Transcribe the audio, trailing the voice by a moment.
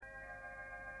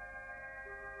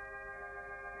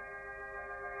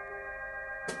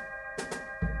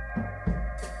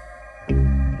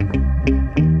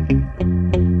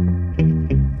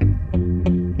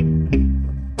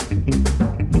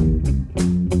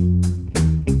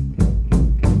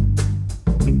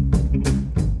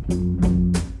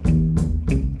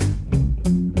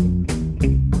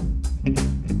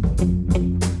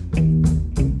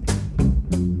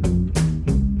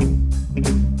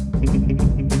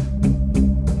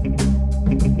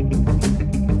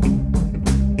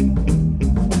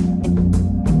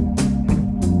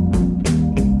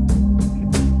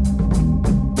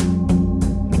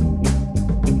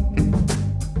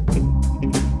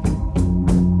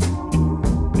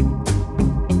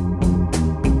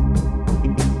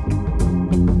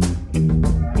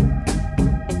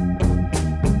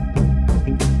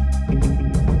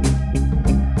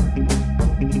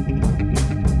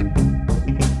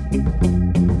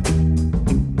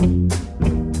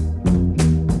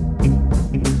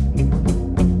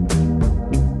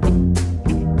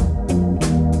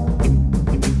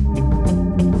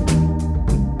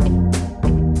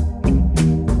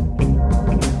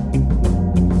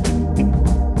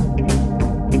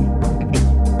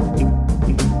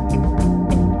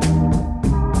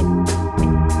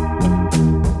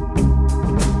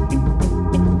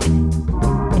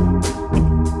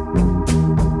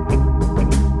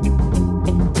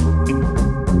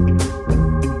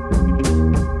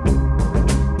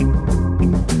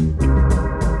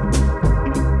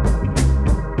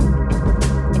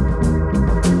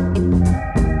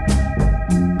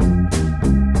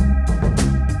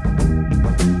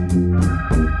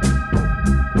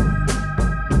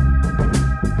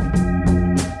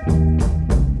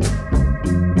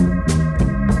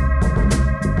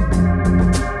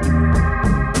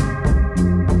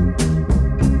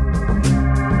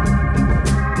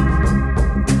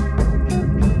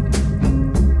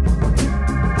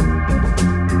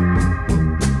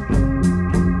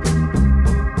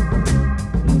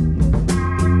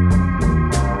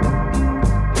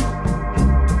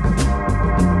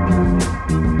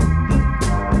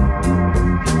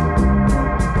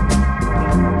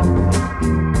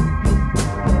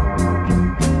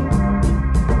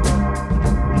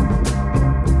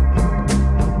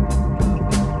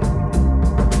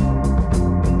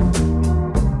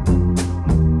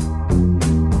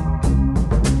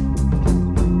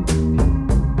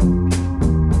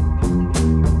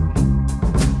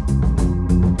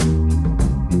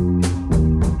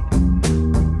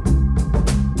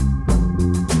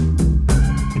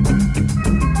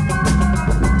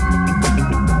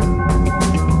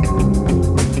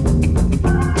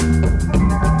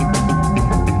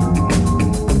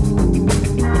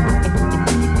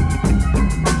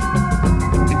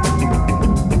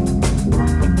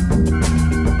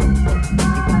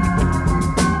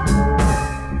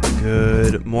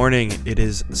morning. It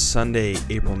is Sunday,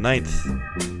 April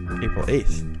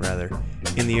 8th, rather,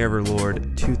 in the year of our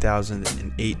Lord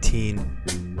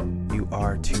 2018. You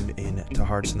are tuned in to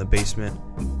Hearts in the Basement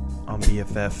on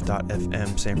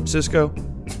BFF.FM San Francisco.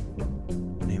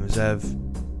 My name is Ev.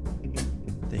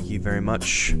 Thank you very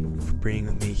much for being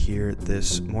with me here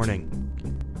this morning.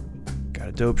 Got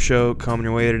a dope show coming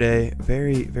your way today.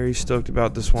 Very, very stoked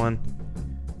about this one.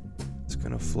 It's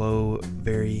going to flow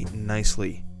very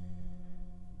nicely.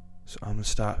 So I'm going to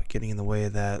stop getting in the way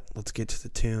of that. Let's get to the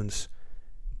tunes.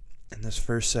 In this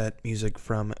first set, music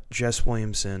from Jess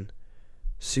Williamson,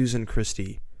 Susan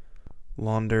Christie,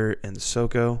 Launder and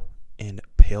Soko, and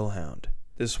Palehound.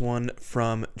 This one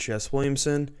from Jess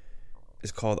Williamson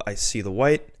is called I See the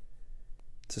White.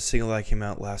 It's a single that came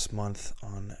out last month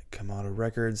on Kamado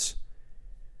Records.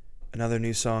 Another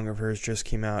new song of hers just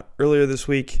came out earlier this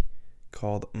week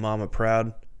called Mama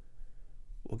Proud.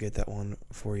 We'll get that one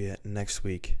for you next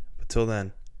week. But till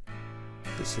then,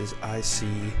 this is I See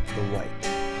the White.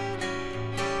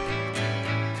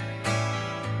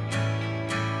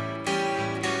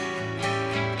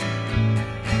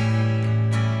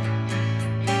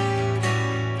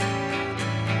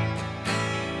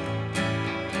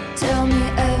 Tell me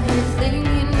everything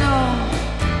you know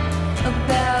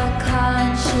about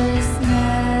consciousness.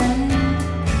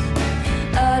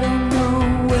 I don't know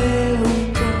where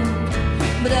we go,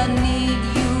 but I need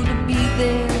you to be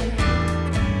there.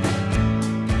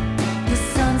 The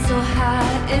sun's so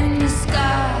high in the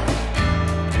sky.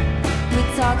 We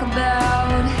talk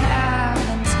about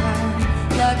having time,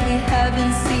 like we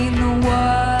haven't seen the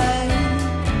white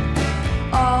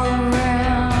all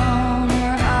around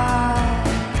our eyes.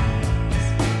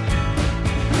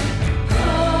 Oh,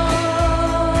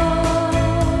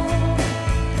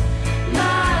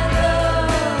 my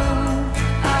love,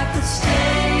 I could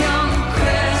stay on the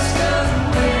crest of the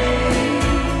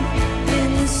wave in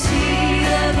the sea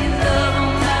of your love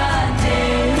on my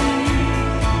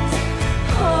days.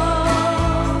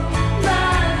 Oh,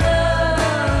 my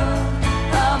love,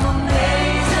 I'm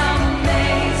amazed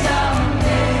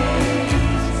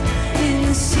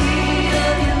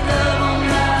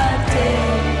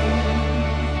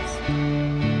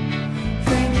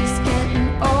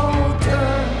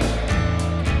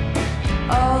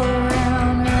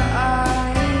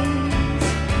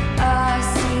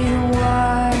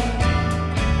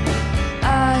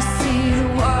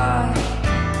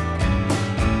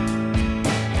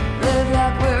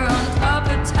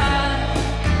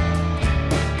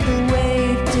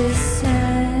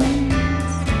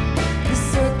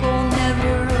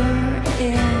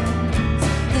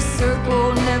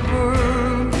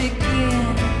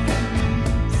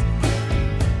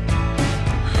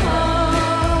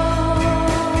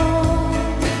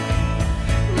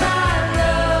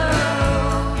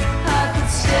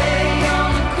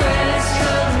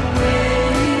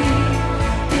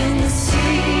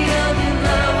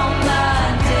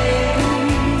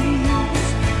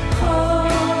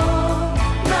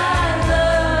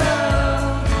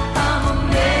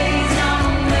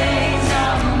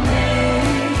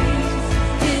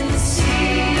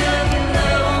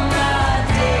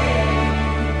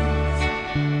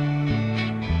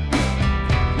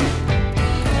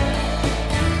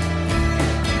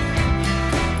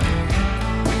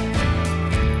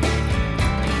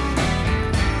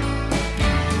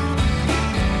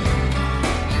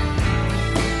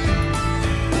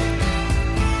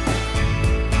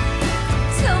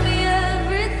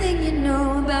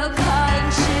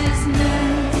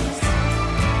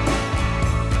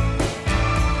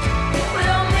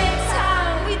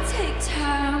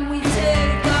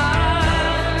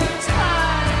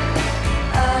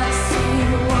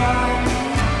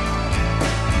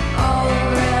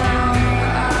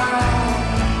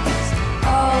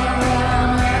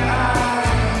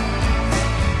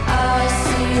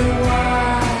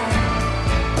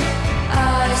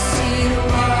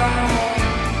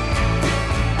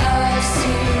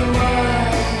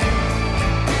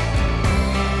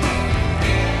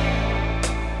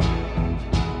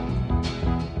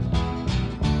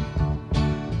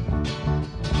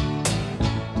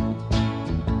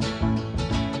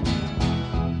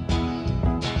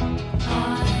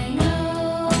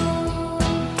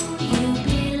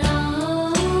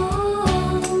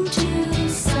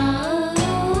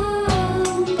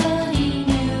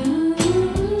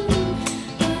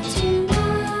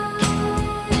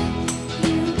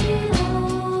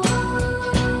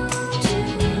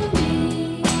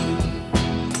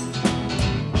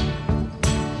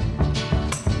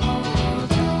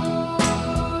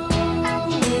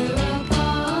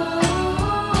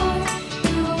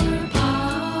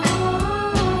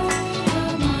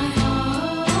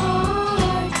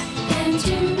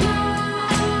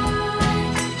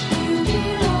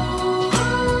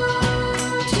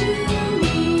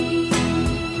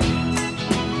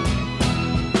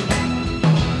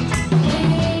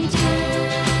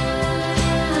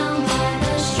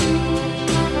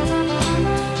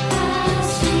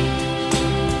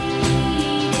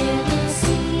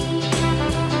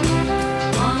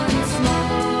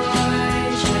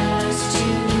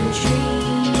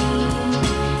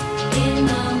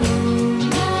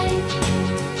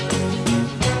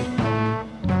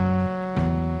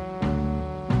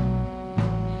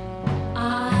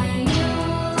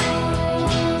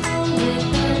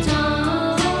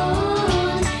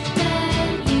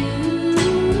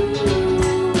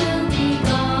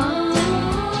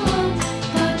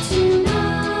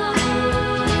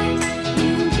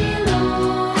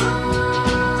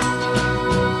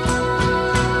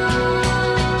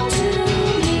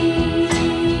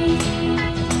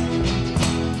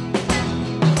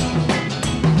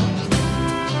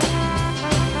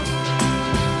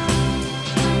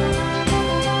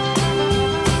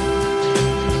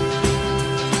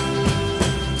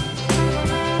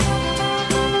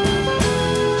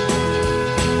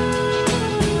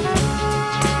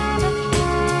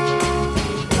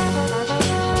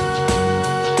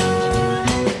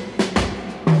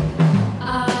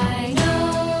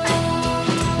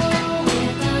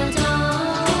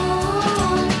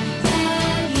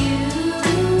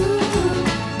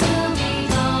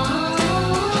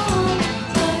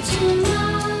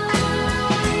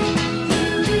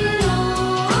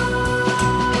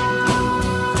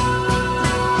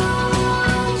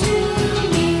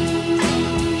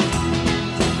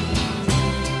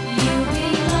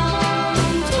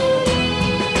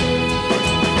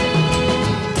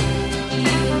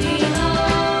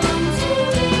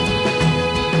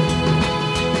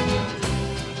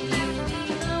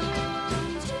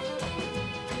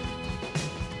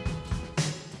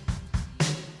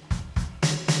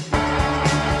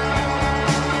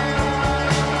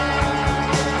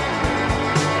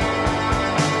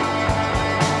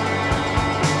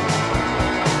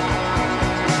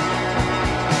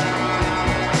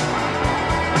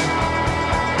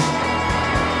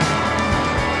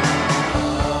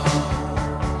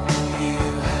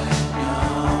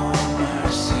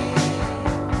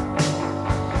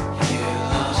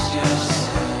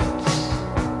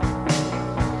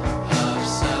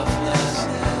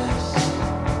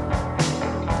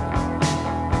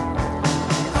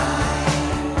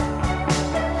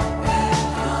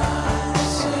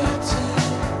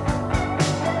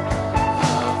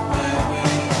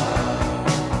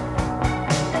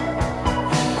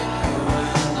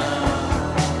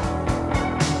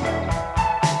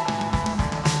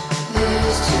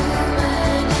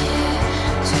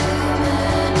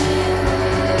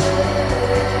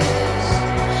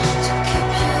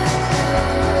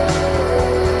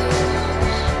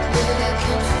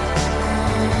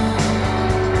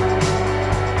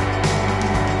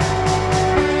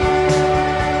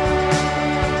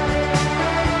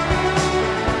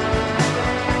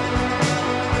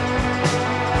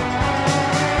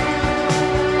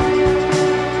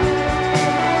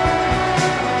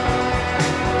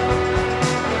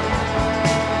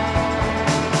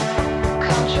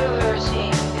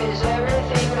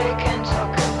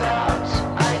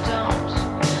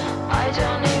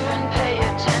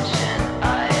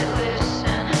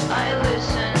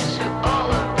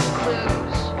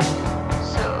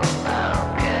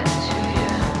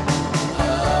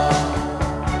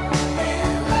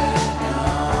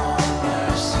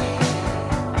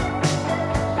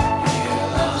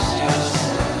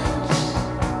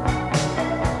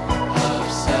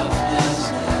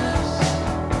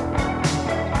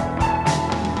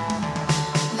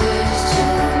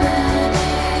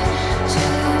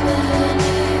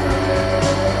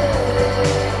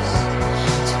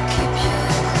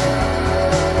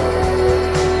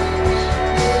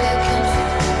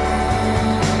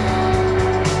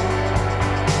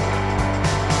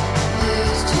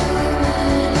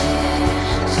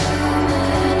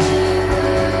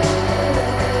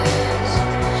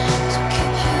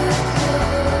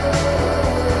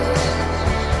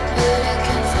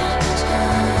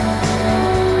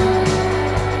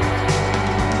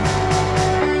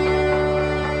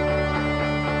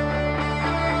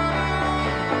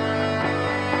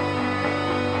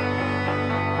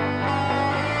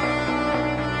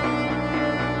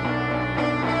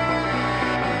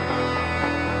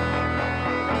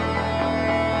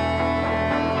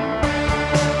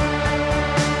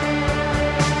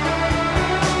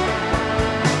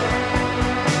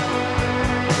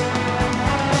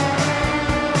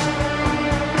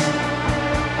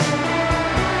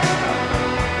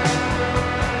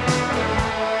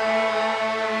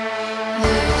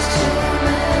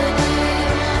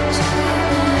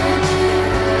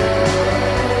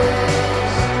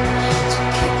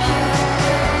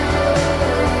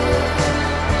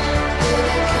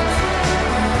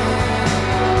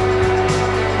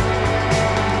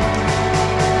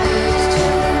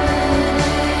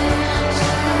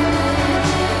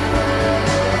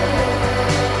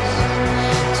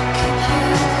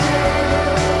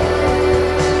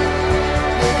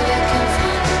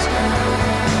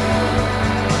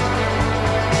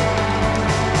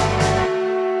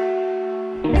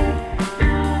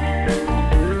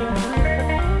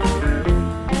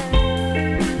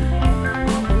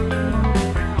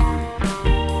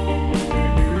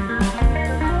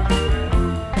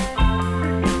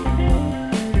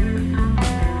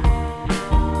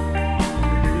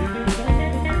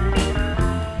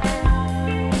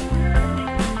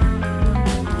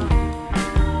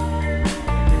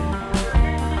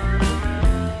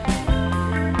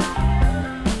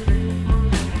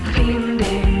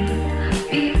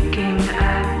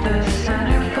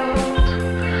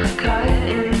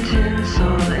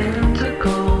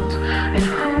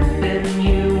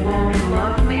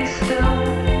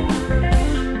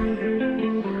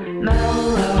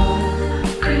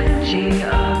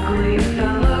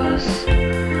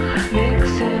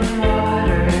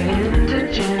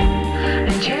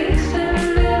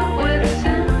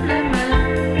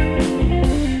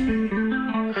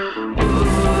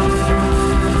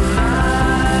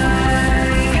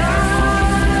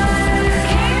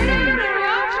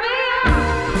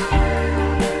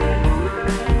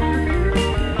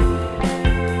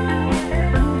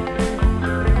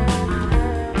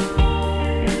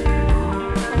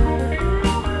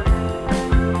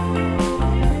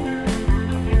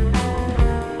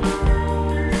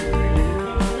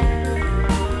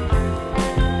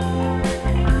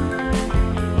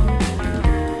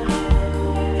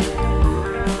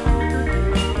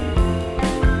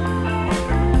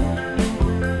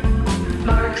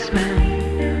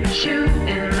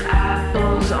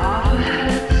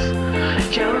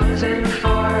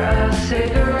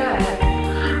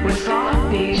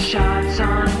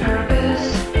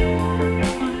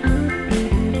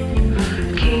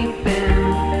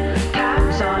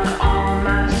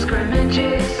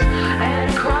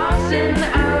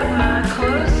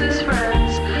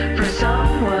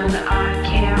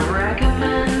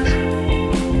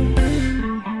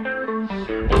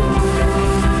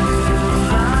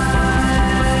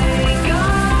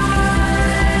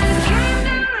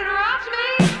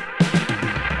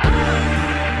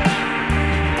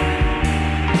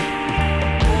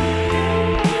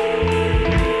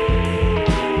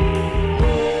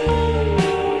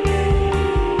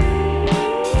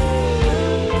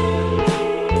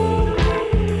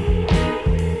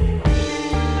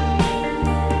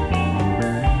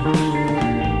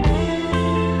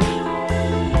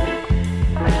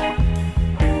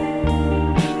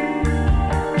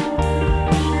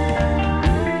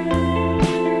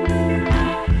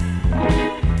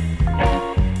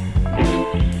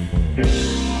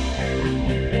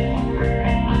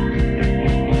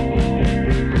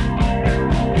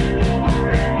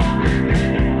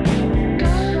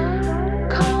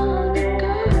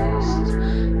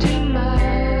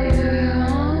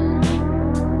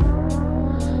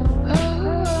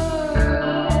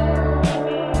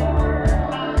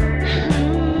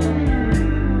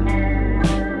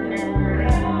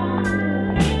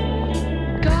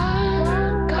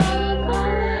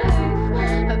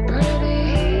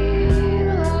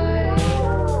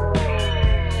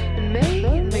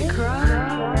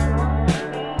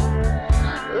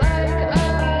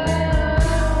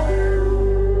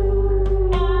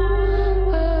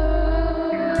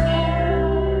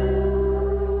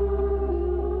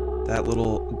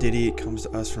Ditty comes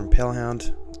to us from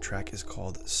Palehound. The track is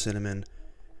called Cinnamon.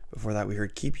 Before that, we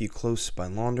heard Keep You Close by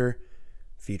Launder,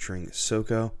 featuring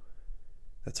Soko.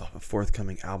 That's off a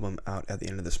forthcoming album out at the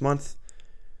end of this month.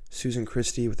 Susan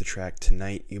Christie with the track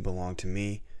Tonight You Belong to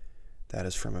Me. That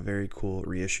is from a very cool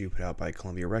reissue put out by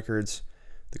Columbia Records.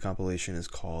 The compilation is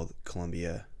called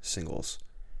Columbia Singles.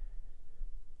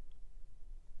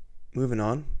 Moving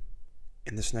on.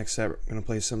 In this next set, we're going to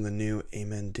play some of the new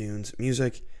Amen Dunes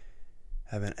music.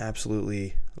 I've been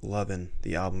absolutely loving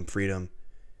the album Freedom,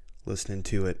 listening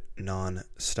to it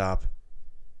non-stop.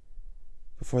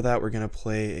 Before that, we're going to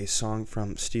play a song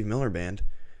from Steve Miller Band.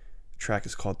 The track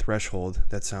is called Threshold.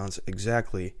 That sounds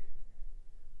exactly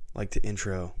like the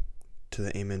intro to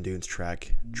the Amen Dunes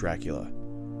track, Dracula.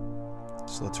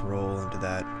 So let's roll into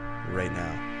that right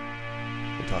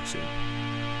now. We'll talk soon.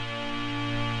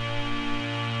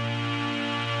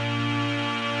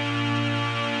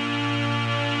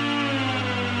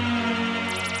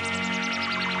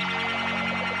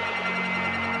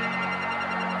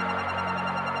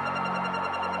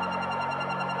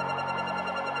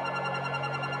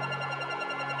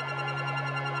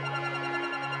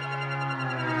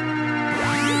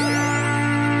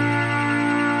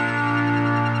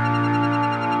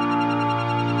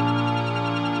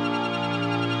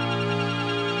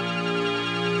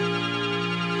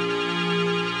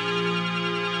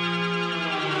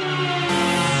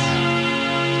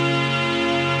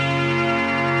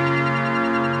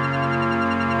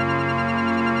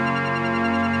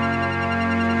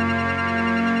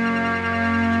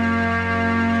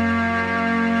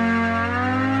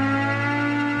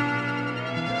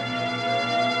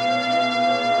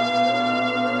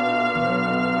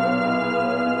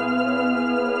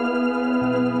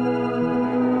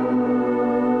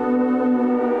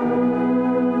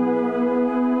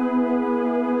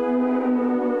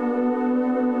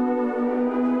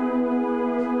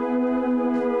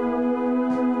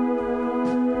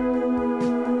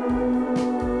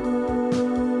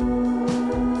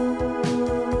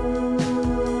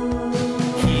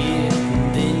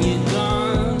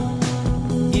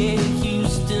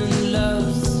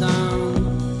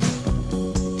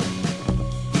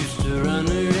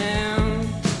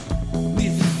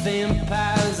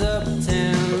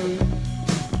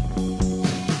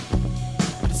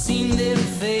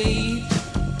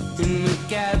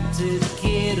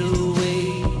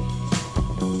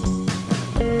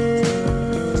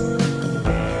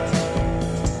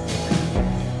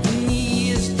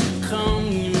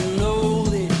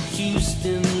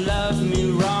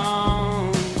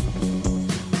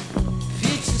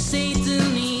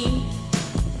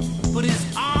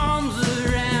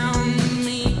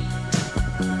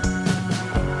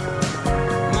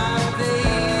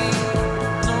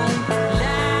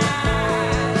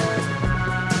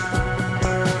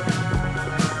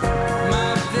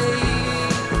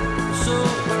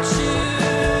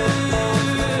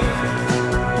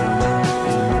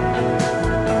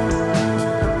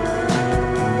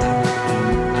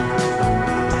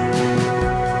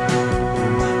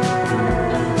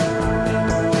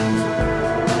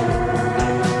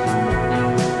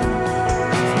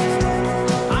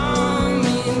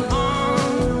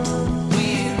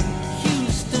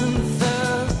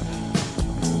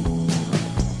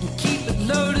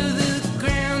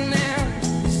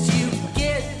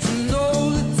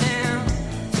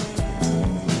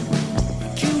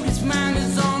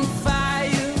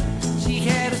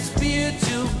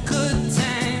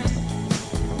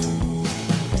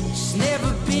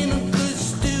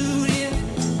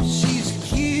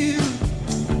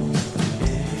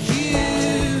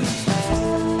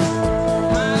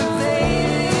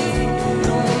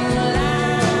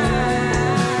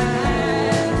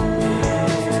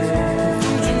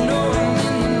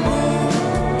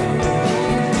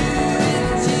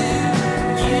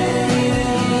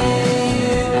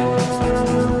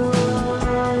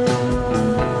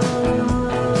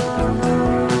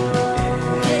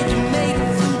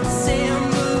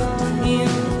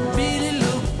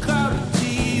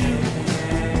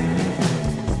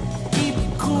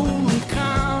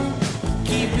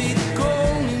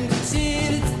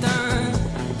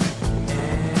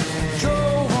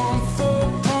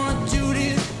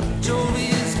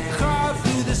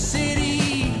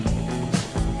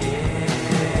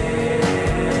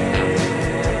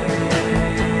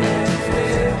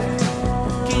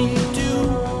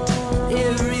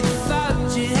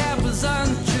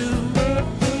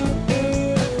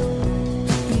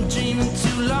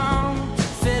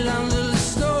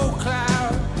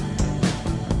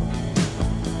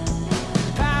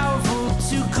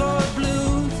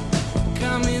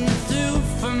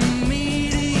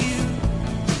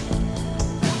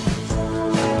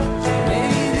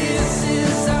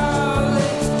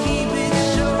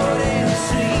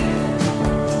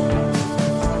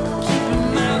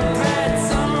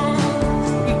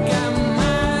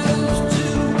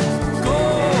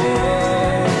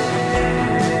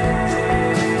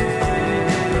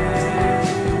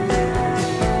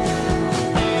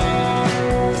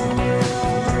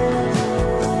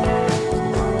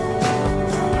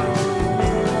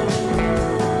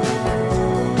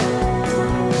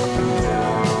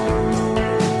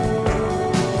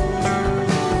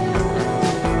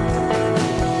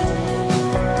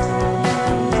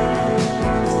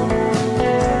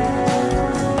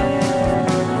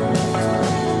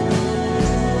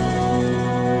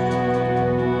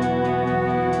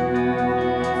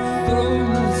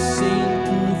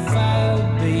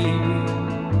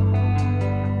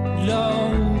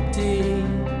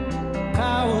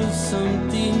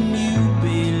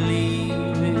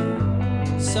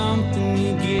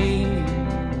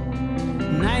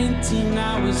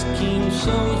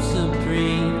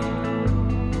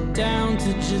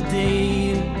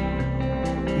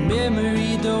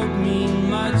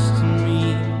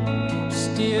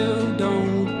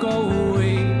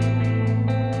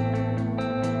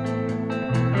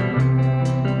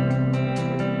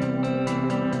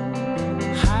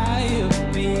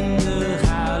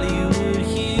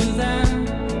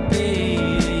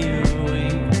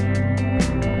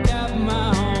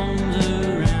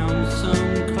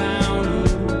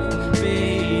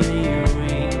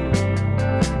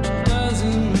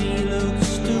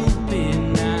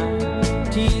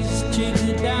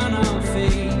 Down our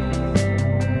face,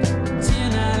 10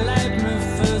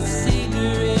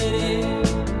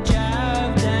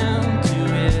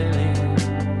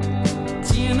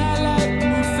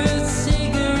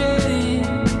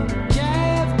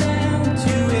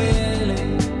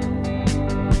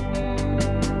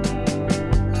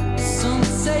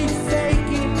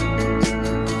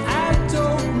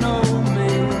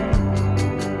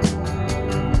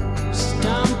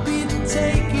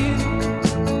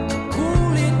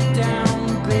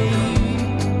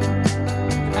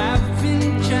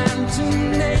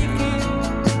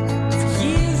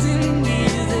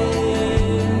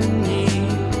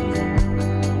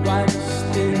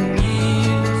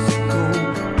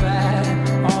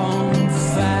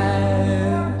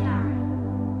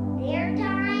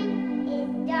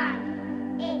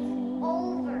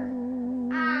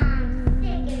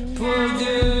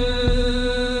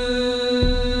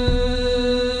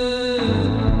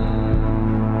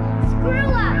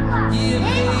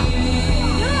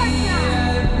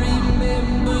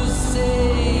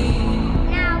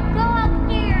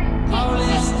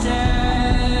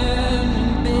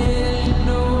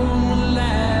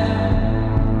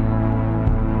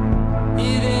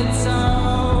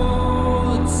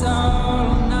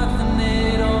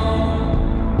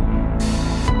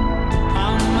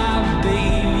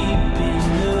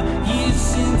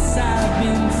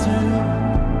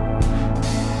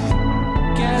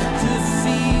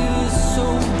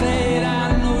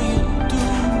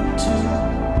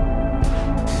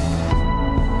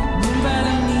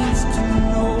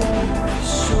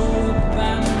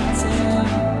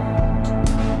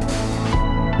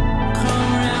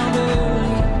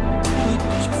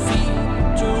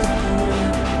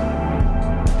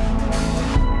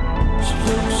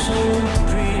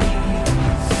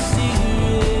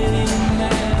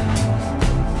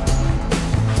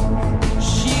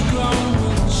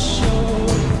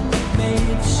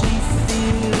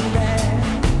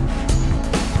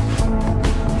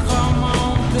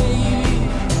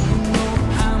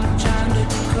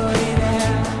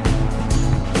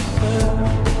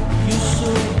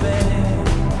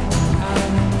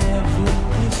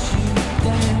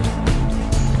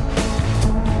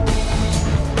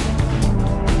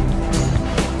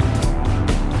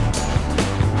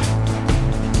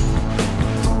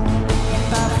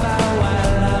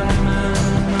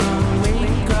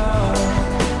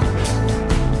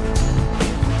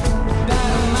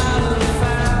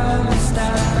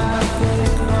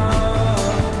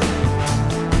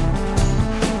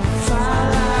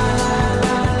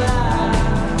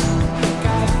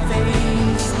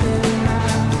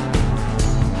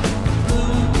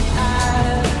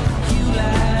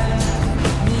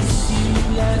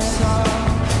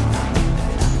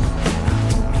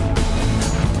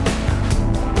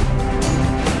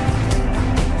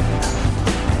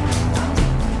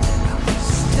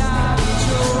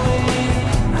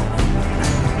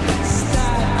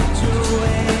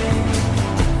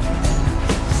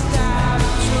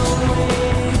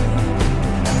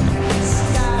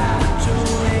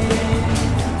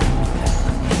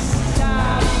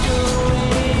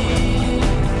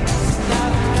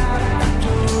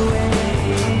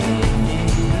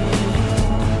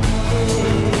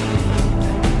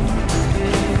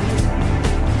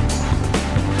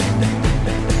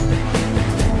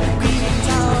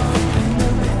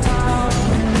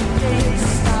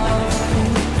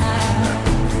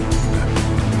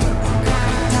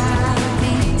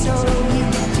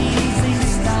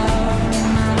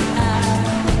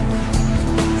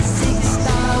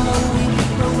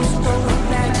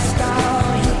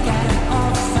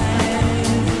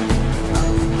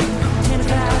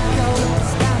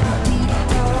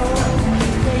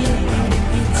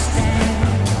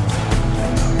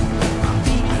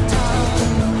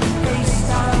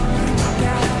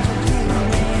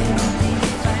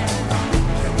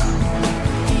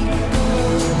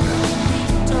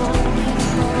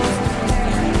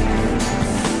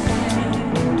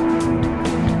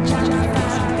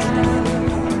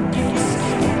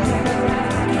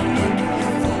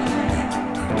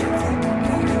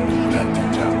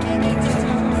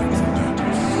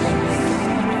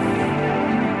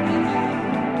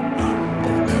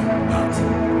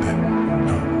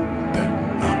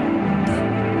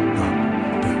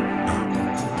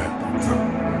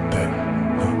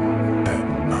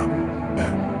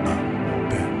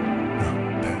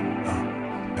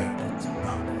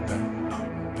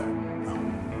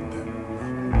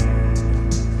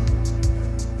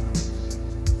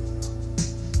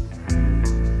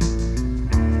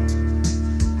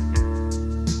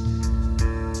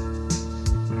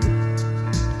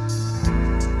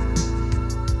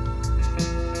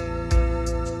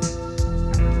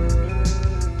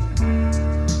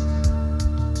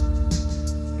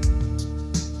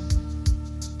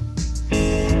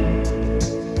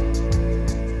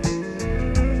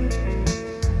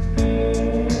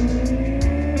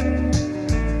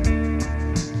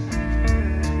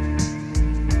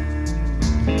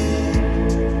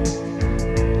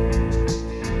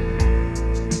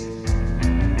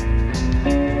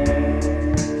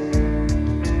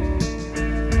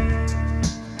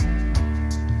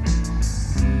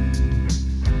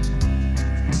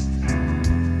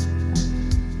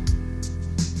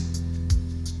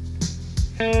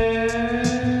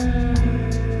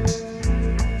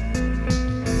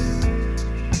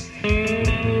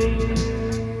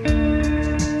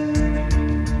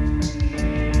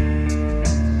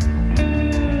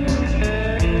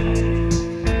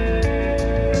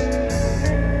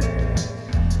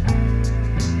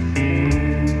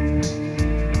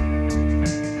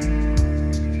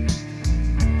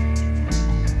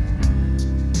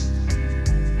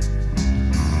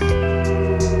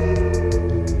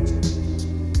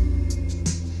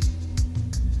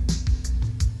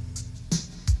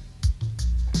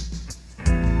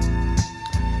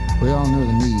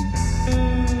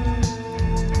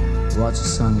 watch the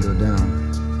sun go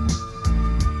down.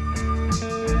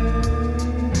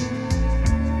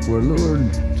 We're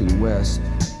lured to the west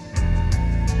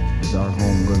as our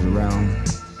home goes around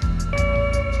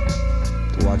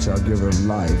to watch our giver of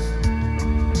life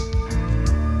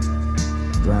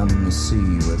drown in the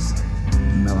sea with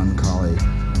melancholy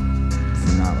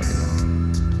finality.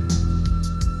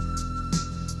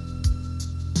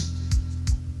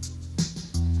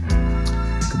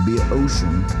 Could be an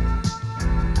ocean,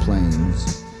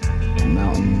 plains,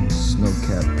 mountains,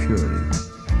 snow-capped purity.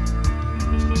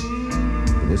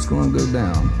 But it's going to go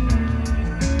down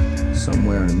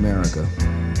somewhere in America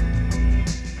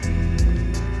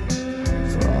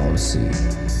for all to see.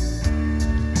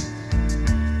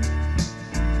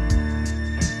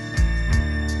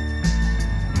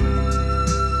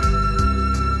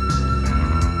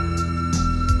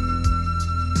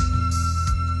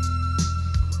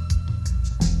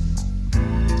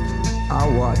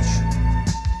 I'll watch.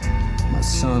 My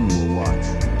son will watch.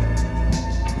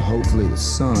 Hopefully the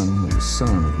son of the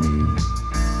son of me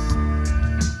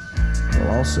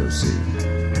will also see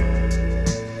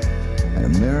an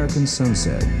American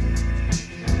sunset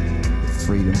with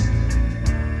freedom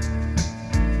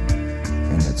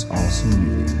and its awesome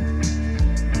beauty.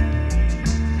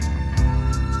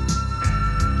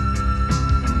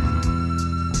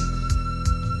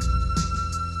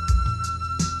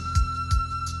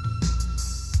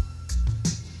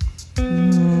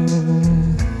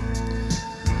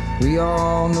 We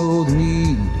all know the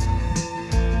need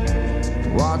to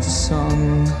watch the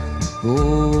sun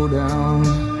go down.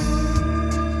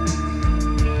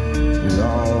 We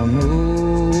all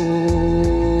know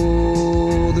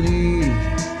the need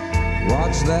to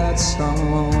watch that sun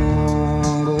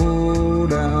go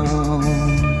down.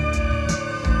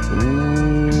 Ooh.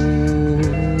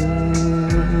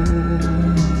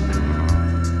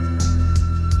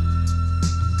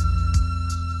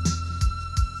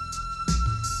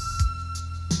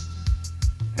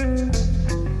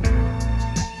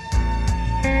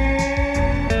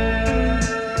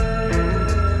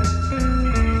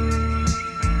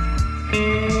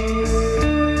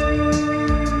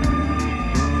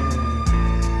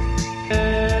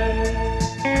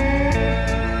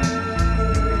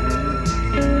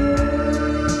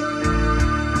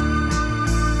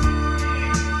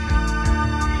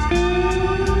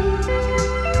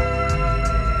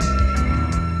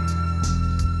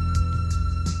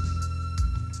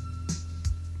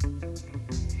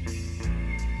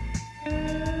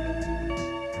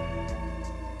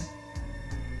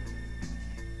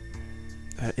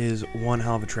 That is one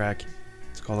hell of a track.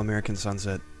 It's called American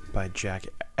Sunset by Jack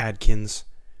Adkins,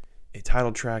 a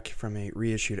title track from a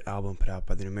reissued album put out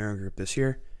by the Numero Group this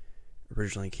year.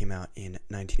 Originally came out in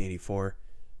 1984.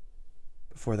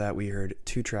 Before that, we heard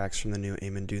two tracks from the new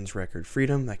Amon Dunes record,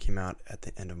 Freedom, that came out at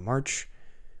the end of March.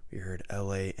 We heard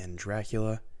LA and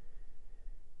Dracula.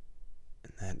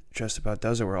 And that just about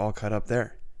does it. We're all caught up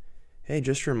there. Hey,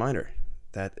 just a reminder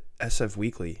that SF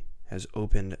Weekly has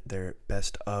opened their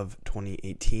Best of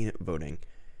 2018 voting.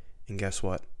 And guess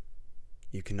what?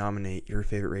 You can nominate your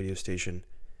favorite radio station,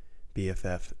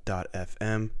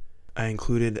 BFF.FM. I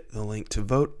included the link to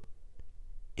vote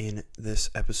in this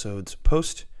episode's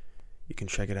post. You can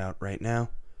check it out right now.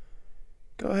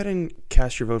 Go ahead and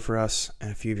cast your vote for us and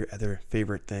a few of your other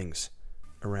favorite things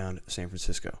around San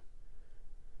Francisco.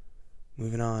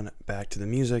 Moving on back to the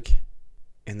music.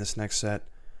 In this next set,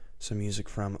 some music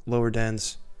from Lower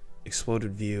Dens,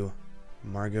 Exploded View,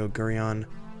 Margot Gurion,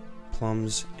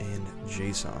 Plums, and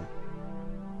J-Som.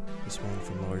 This one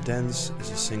from Lower Dens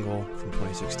is a single from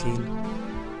 2016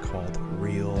 called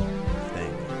Real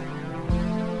Thing.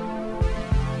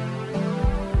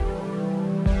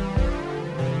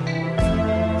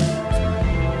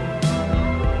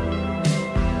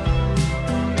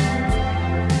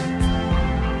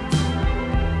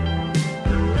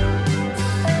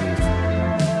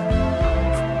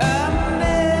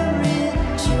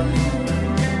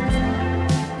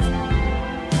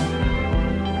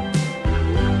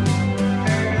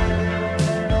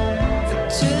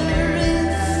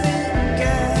 Terrific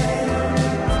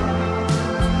guy.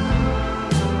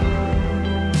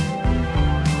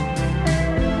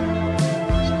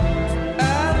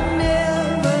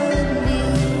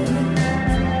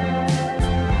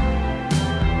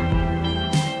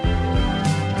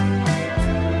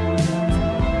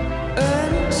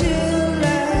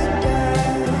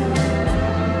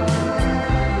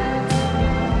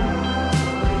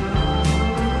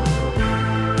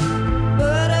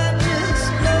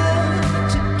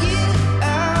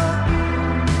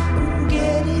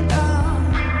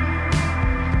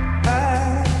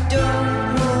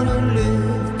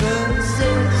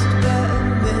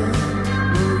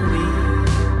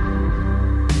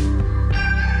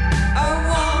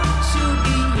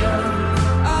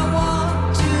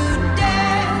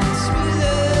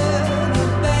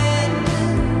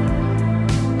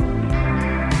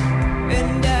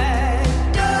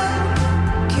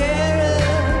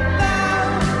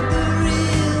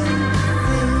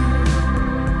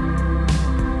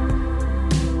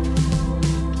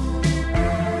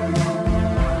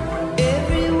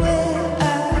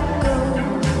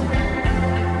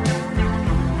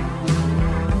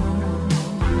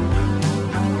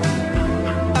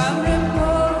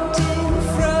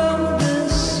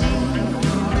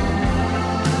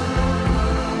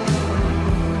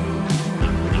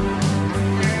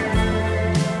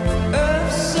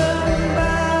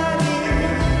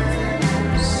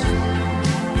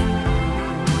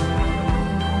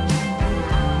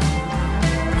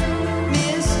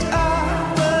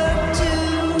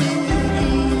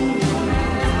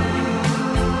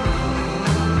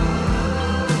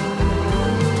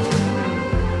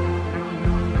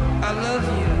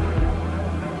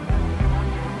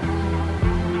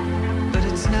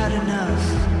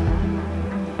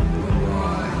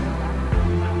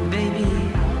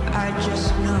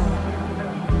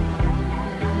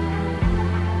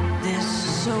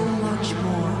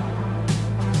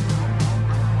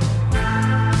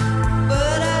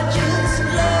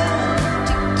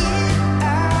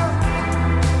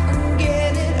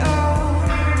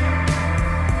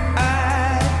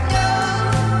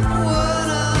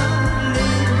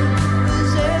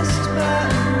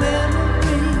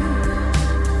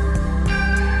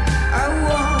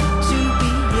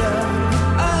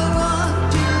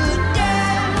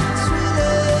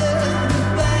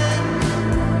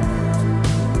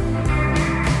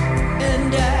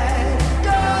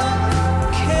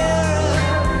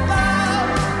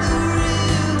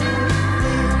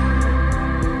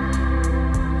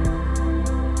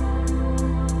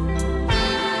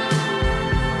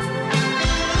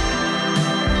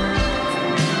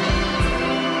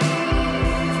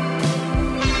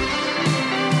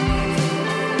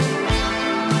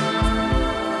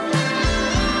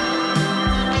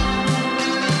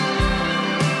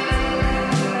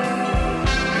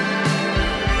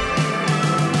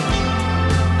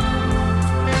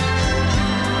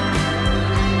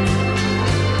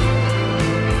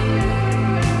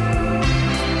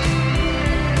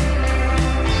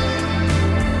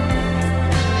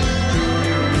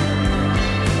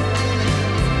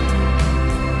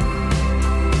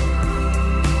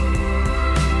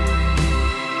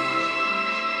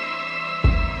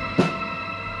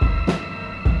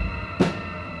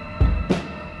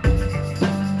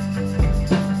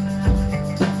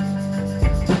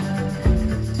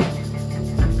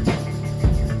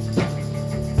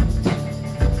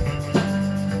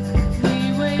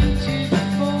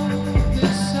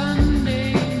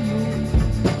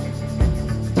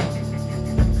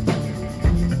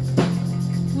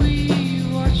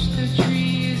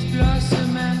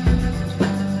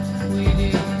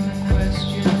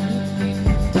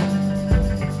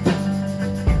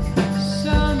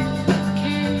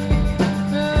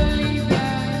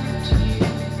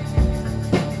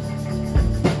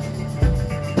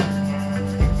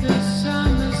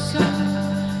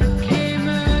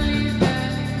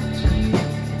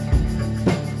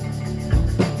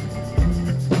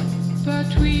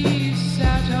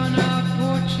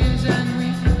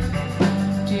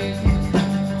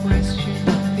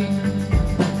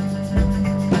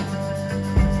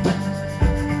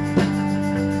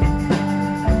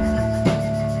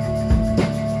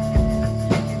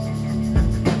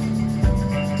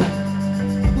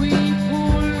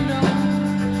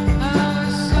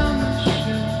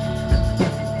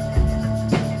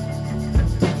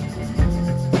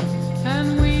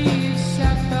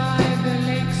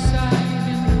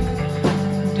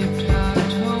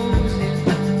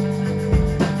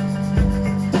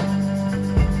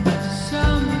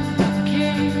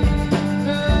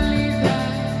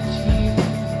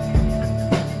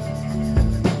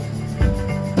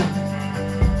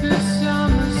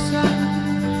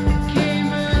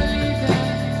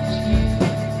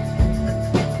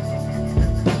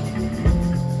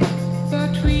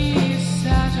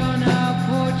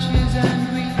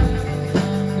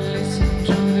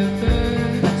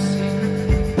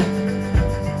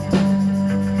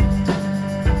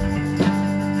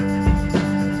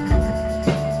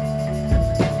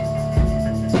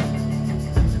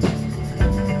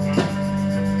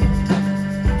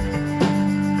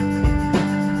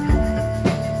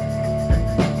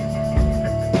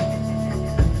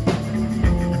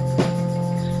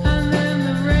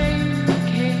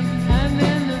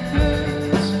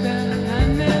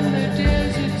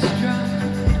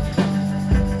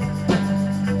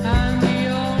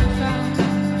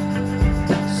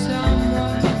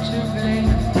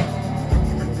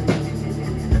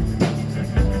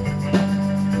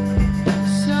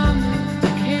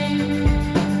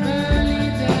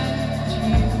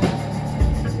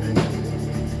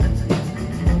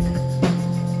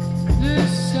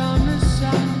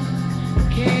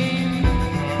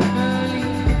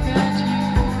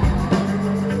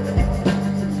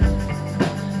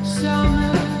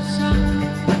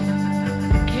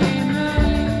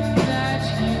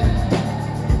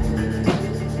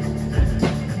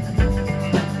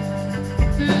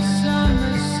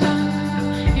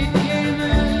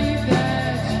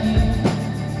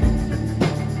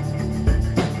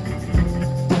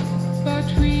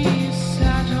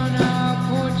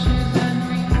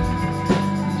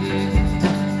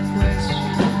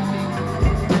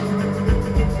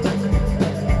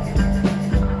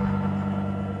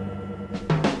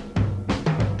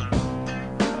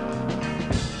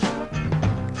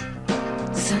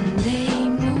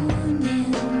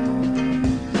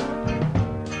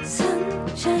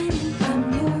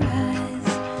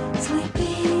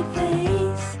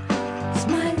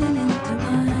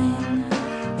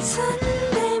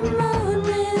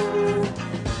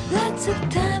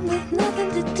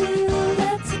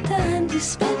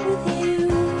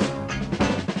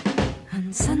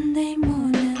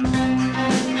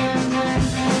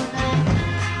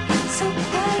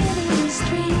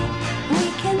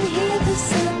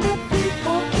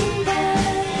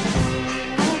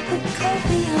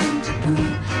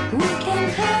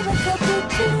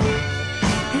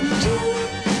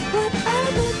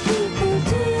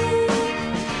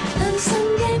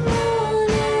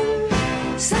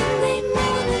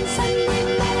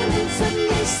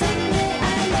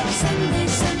 Sunday,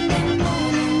 Sunday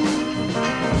morning.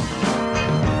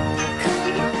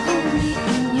 Come hold me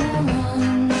in your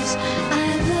arms. I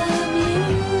love you.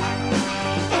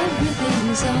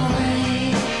 Everything's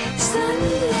alright.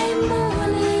 Sunday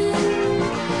morning.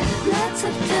 Lots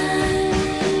of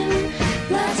time.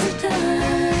 Lots of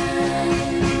time.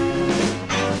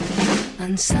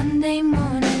 On Sunday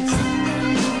morning.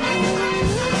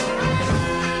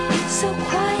 It's so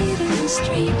quiet in the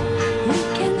street. We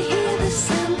can hear the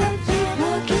sound of feet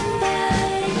walking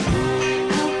by.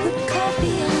 I'll put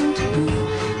coffee on to brew.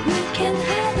 We can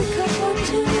have a cup or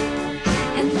two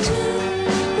and do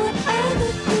what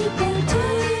other people do.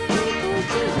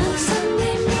 On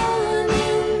Sunday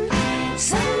morning,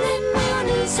 Sunday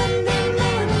morning, Sunday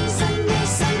morning, Sunday,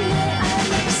 Sunday. I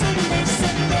love Sunday,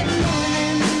 Sunday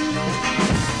morning.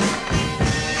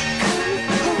 Come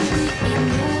hold me in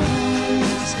your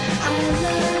arms. I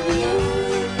love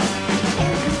you.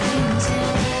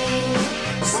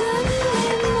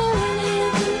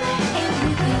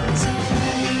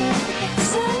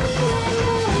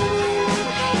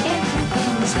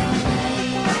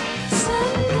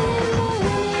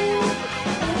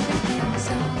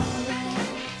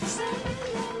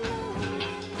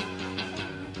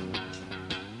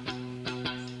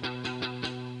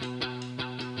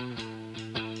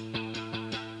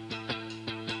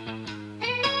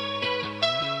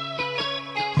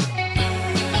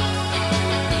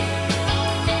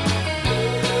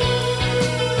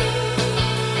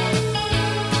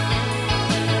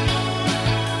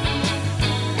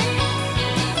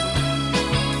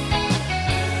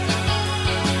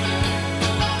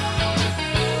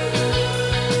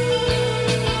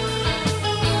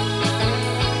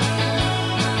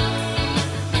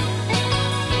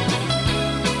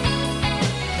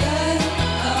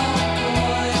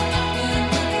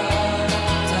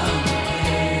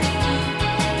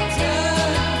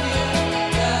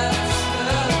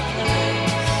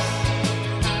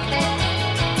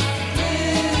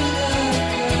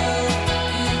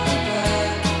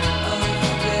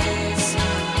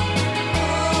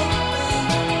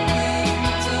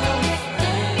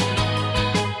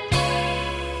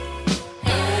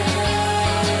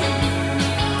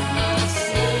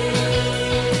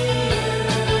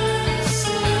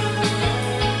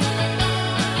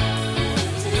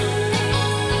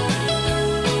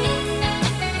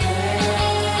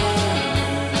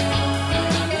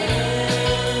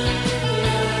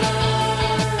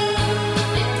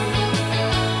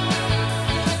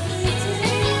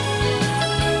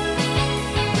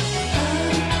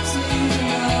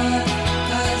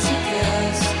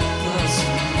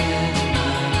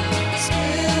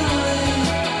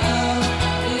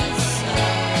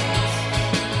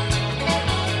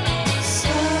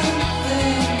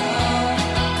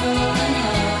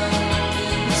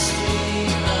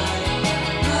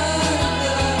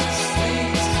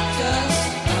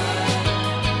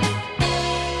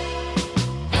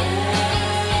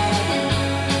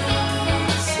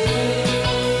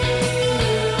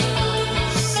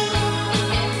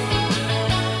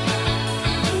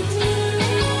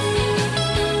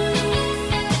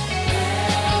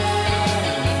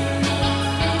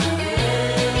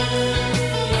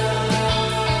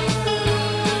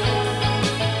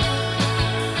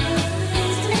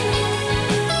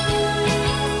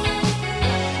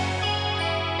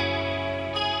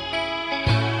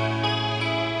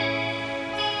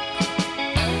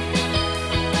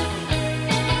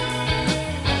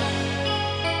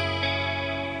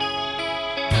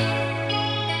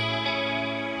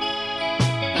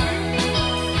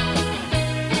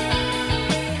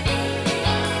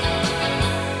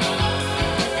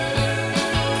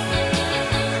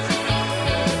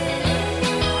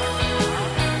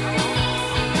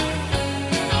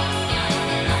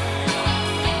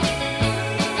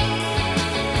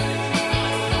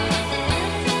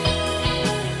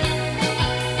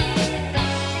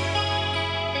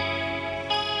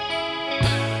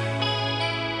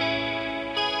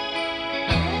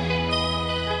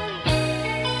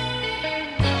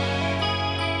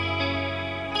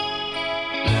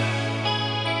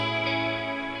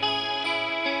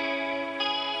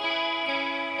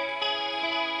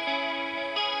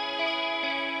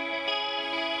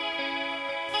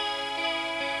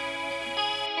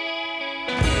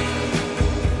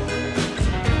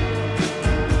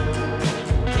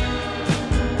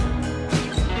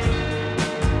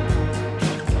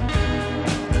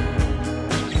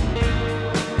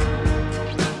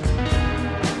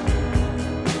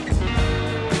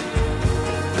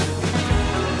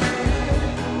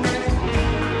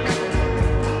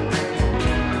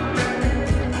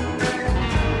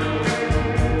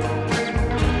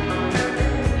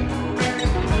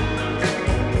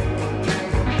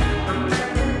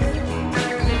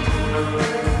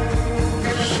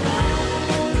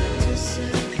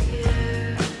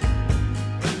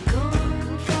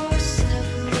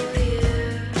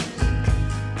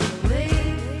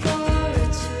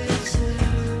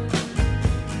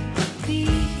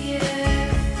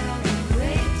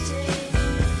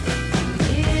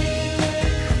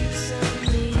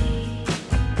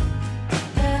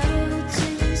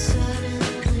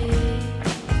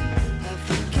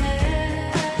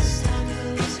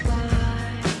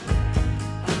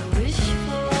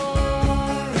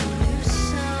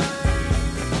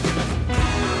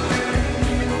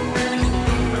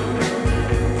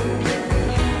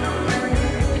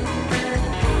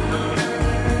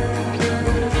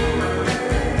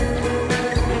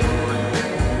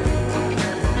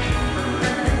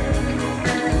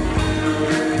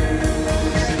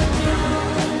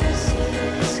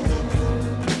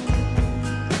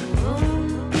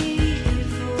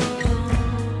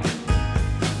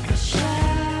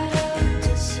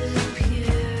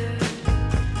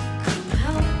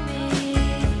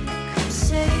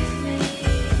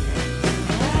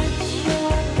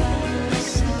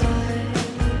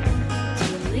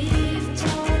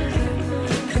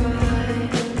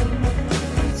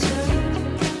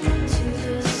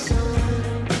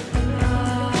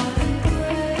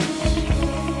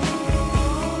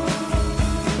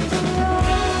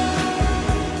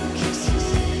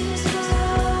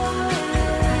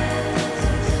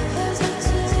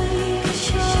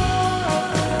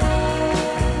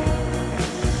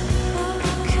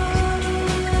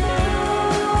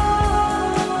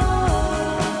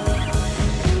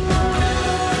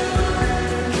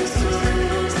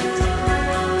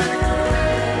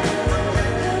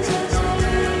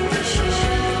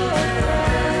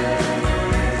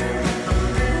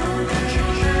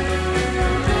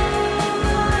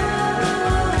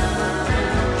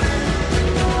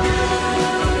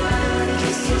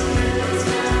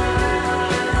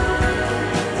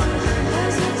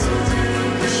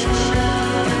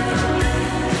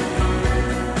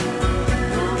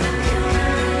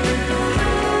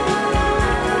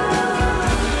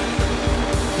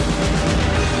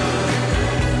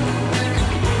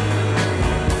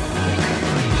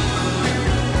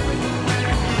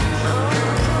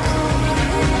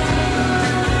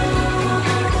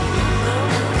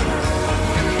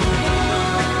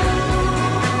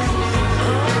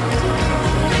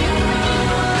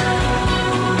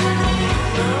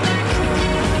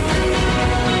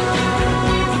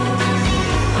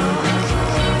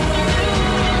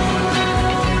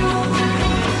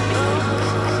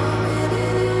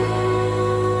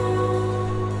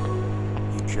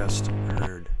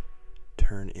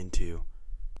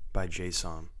 Jay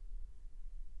Som,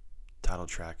 title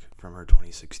track from her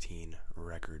 2016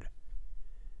 record.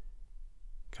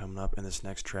 Coming up in this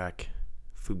next track,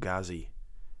 Fugazi,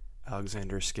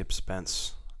 Alexander Skip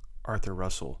Spence, Arthur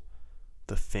Russell,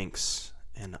 The Finks,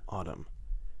 and Autumn.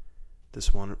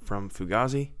 This one from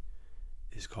Fugazi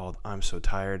is called I'm So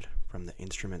Tired, from the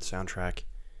Instrument soundtrack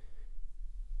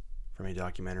from a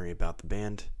documentary about the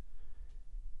band.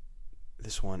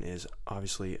 This one is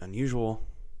obviously unusual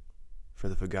for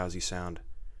the Fugazi sound,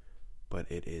 but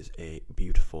it is a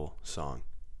beautiful song.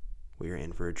 We are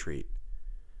in for a treat.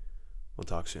 We'll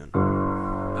talk soon. I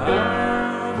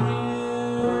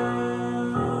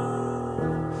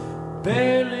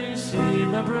barely see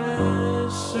my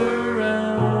breath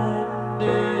surrounded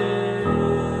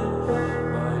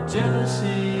by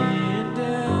jealousy and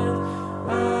death.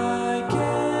 I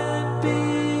can't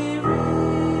be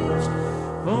reached,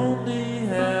 only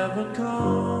heaven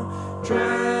call,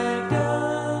 dragged underneath,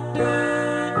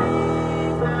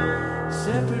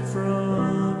 separate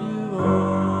from you all.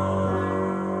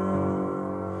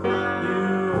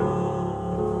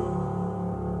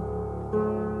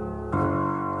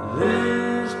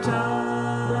 This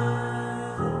time,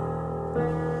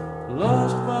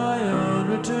 lost my own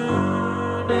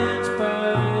return in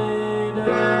spite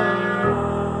of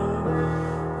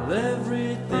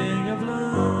everything I've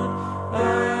learned. I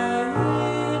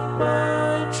hit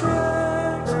my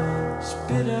tracks,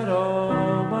 spit out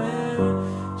all my air,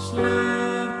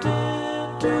 slipped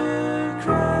into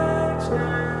cracks,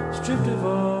 stripped of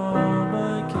all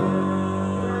my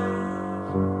cares,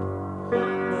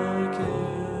 my cares.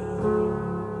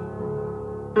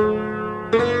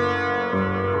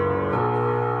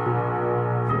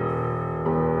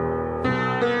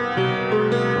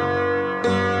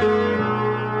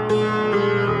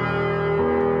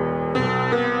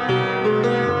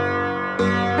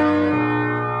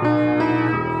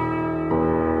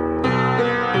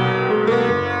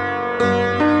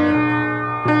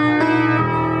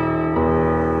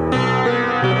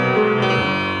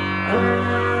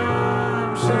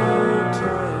 I'm so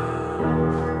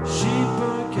tired, sheep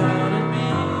are counting me.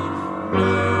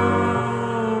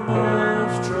 No more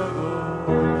struggle,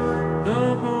 no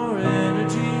more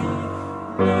energy,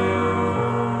 no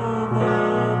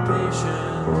more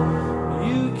patience.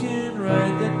 You can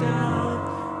write that down,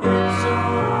 it's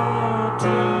all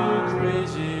too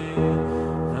crazy.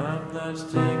 I'm not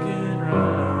sticking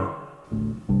around.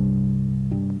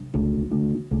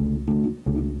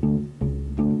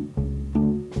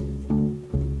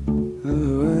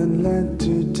 Oh, I'd like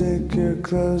to take your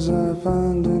clothes off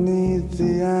underneath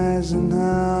the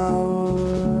Eisenhower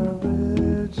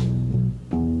Bridge.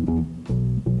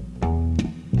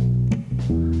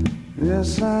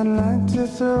 Yes, I'd like to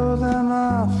throw them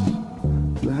off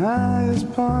the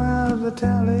highest point of the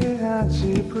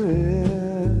Tallahatchie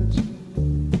Bridge.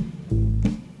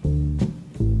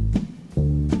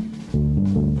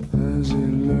 Does you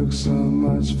look so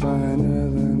much finer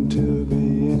than to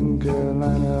be in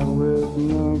Carolina with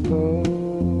no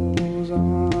clothes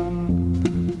on?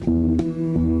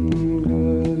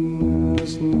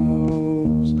 Goodness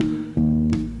knows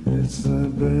it's the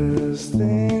best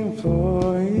thing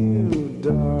for you,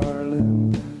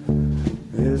 darling.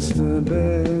 It's the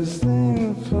best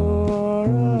thing for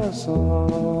us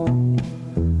all.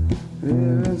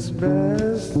 It's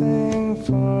best thing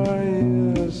for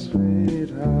you,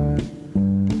 sweetheart.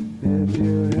 If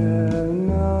you have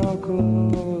no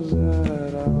clothes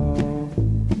at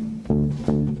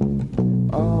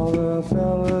all the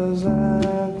fellas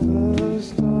at the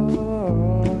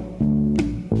store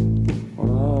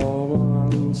all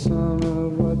want some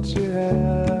of what you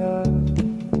have.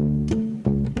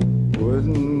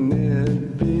 Wouldn't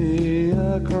it be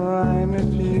a crime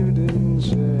if you didn't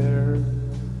share?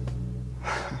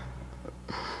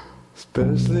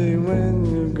 Especially when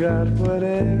you've got what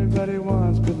everybody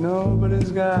wants, but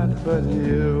nobody's got but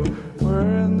you. We're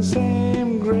in the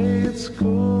same grade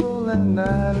school, and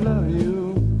I love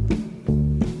you.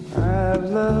 I've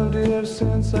loved you ever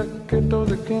since I kicked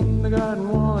over the kindergarten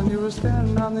wall, and you were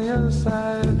standing on the other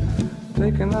side,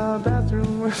 taking out the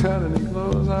bathroom without any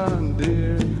clothes on,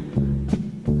 dear.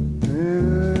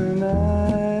 And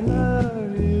I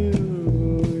love you,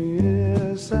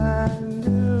 yes I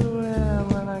do,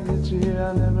 and when I get you here,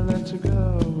 I'll never let you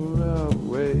go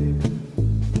away.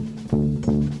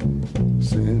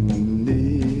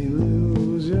 Cindy,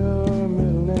 lose your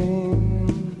middle name.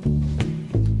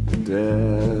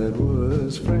 Dad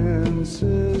was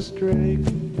Francis Drake.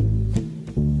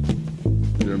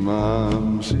 Your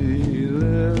mom, she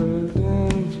lived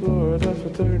in Florida for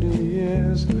 30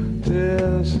 years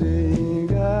till she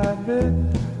got bit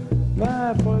by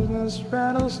a poisonous this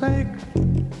rattlesnake.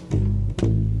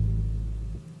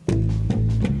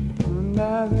 And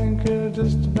I think you're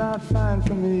just about fine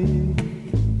for me.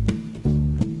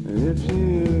 If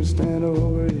you stand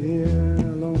over here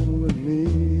alone with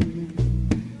me.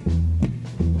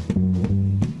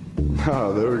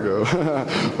 Oh, there we go.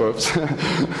 Whoops.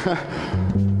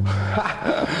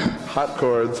 Hot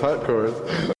chords, hot chords.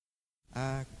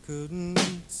 I couldn't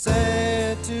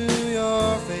say it to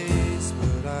your face,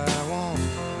 but I won't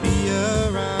be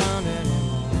around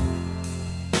anymore.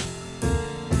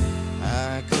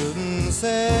 I couldn't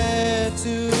say it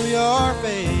to your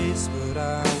face, but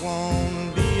I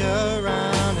won't be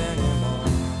around anymore.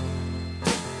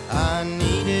 I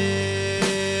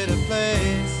needed a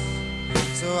place,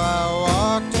 so I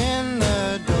walked in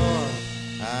the door.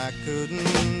 I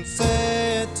couldn't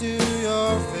say it to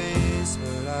your face,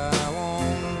 but I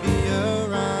won't be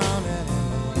around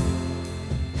anymore.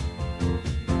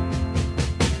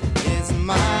 It's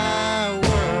my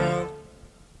world,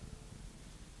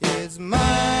 it's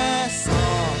my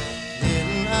song.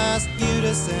 Didn't ask you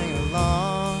to sing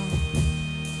along.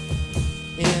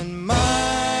 In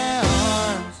my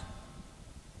arms,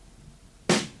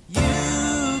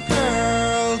 you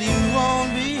girl, you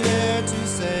won't be here to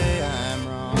say I'm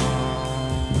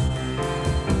wrong.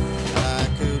 I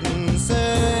couldn't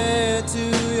say it to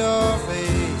your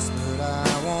face, but I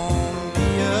won't be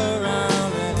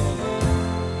around anymore.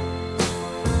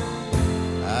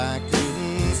 I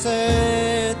couldn't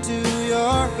say it to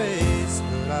your face,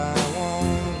 but I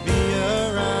won't be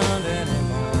around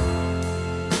anymore.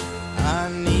 I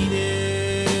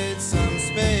needed some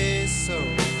space, so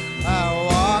I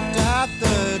walked out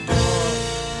the door.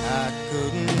 I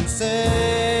couldn't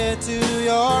say it to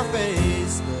your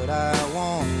face, but I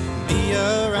won't be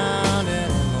around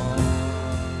anymore.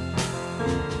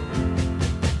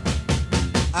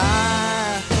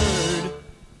 I heard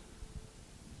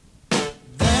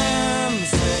them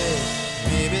say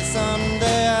maybe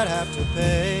someday I'd have to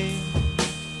pay.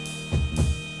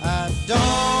 I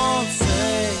don't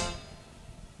say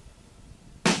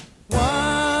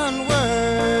one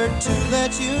word to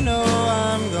let you know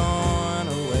I'm going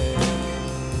away.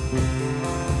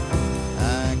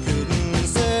 I couldn't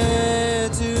say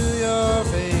it to your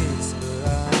face, but I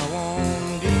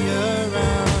won't be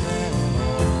around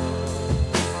anymore.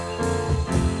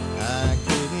 I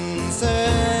couldn't say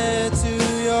it to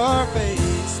your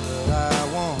face, but I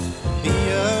won't be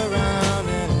around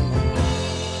anymore.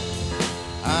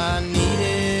 I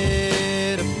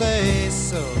needed a place,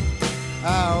 so I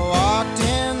walked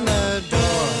in the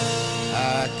door.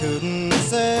 I couldn't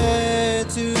say it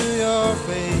to your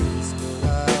face, but I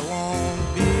won't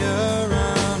be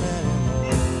around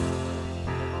anymore.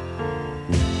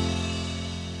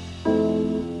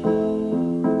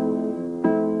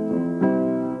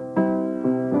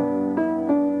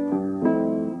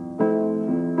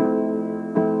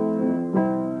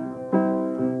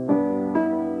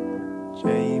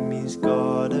 Jamie's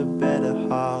got a better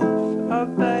half, a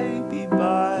baby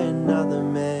by another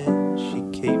man. She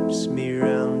keeps me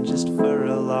round just for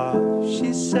a laugh.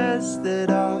 She says that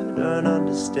I don't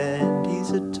understand.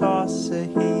 He's a tosser,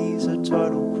 he's a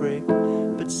total prick,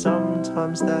 but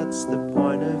sometimes that's the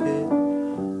point of it.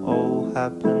 All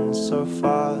happened so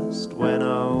fast. When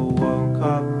I woke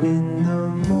up in the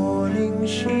morning,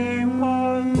 she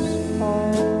was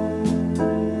home.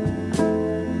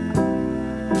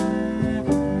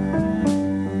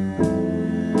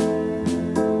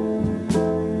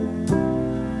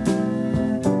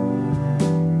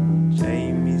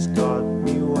 Jamie's got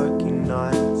me working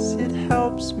nights. It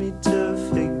helps me to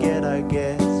forget, I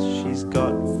guess. She's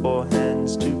got 4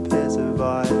 hands, 2 pairs of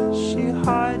eyes. She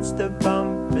hides the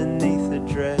bump beneath the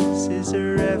dress. Is a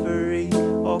reverie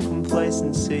or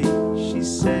complacency? She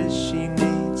says she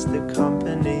needs the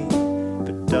company,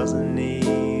 but doesn't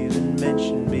even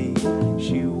mention me.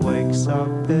 She wakes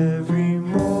up every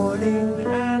morning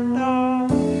and I'm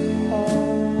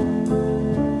home.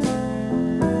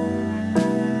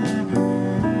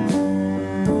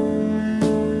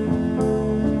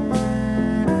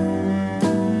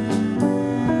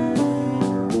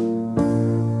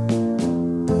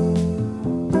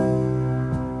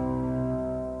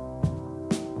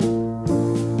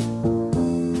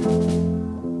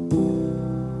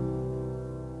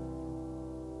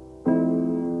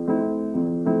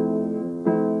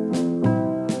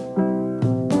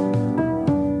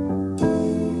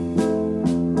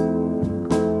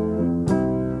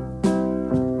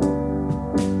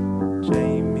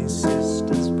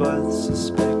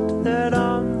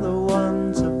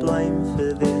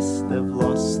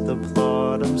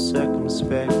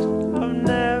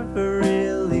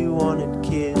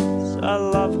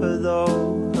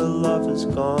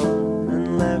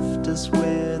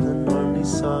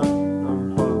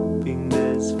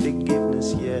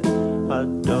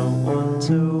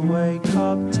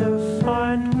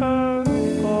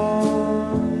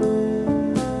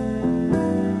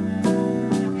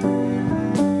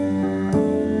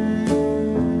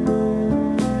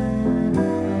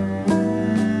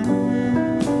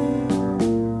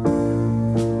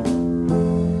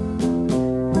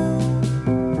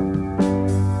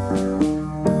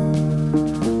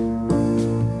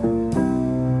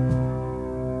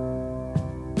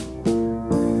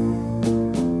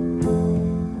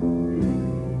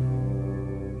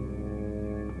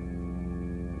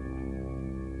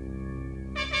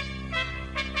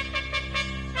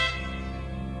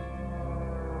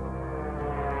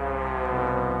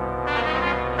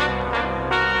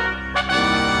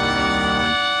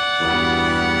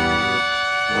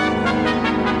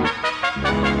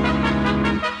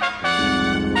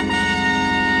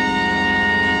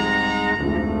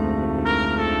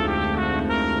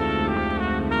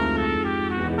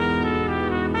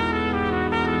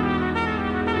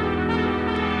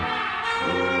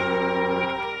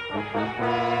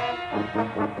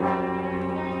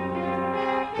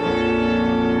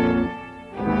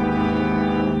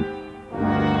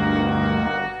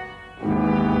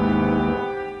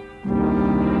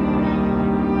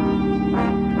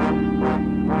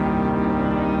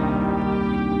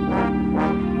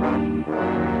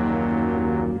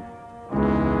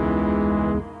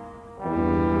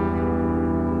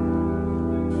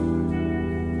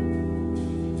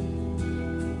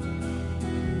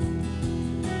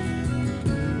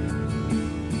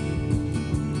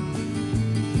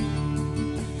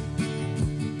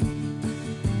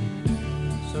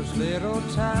 there's little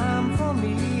time for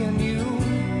me and you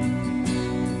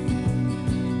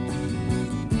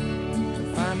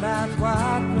to find out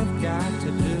what we've got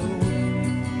to do.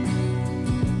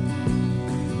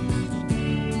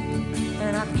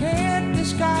 And I can't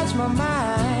disguise my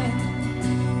mind,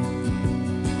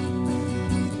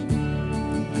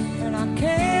 and I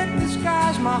can't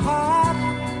disguise my heart.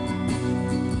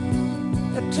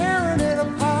 They're tearing it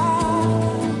apart.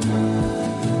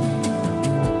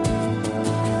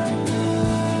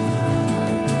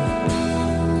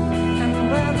 And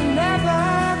we're never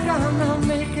gonna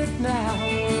make it now.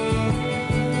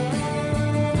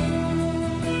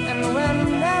 And we're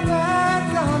never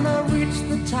gonna reach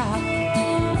the top.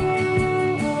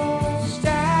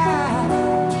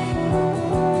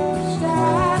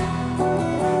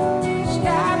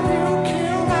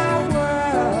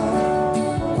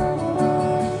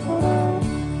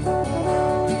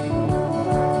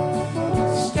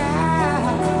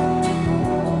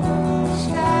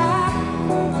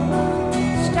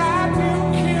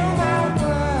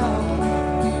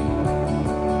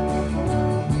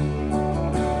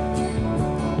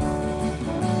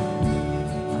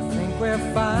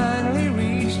 Finally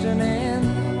reached an end.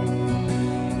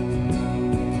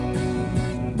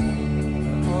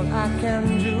 All I can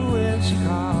do is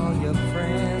call you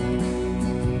friend.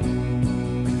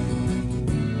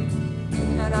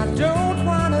 And I don't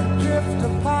want to drift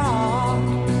apart.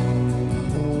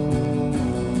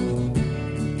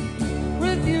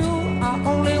 With you I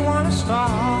only want to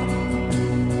start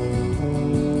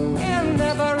and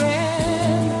never end.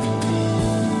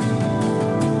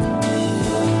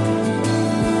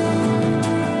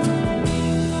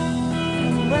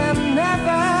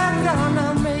 Never gonna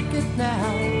make it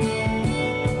now,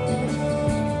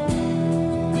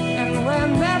 and we're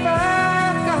never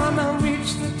gonna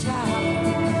reach the top.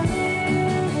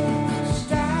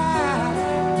 Stop,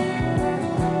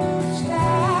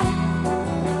 stop,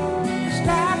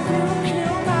 stop, you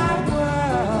kill my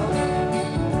world.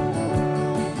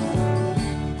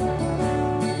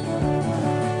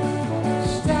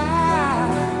 Stop,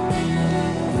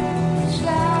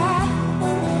 stop.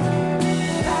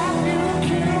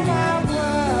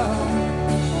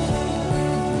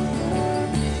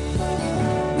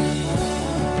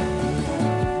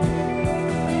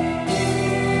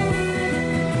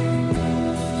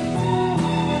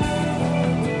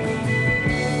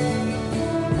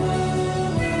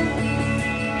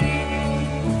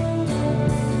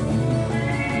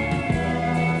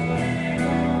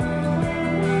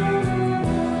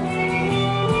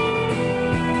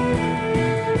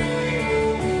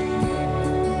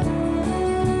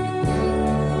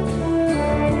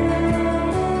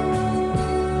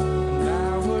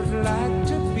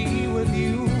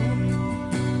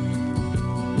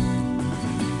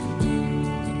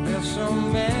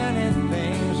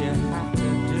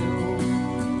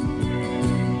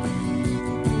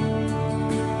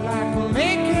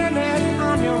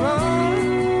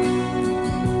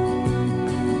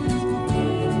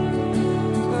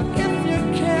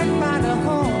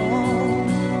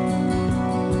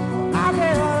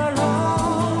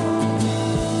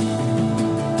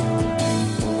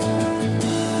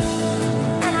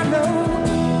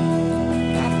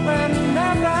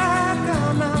 Never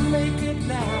gonna make it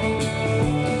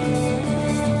now.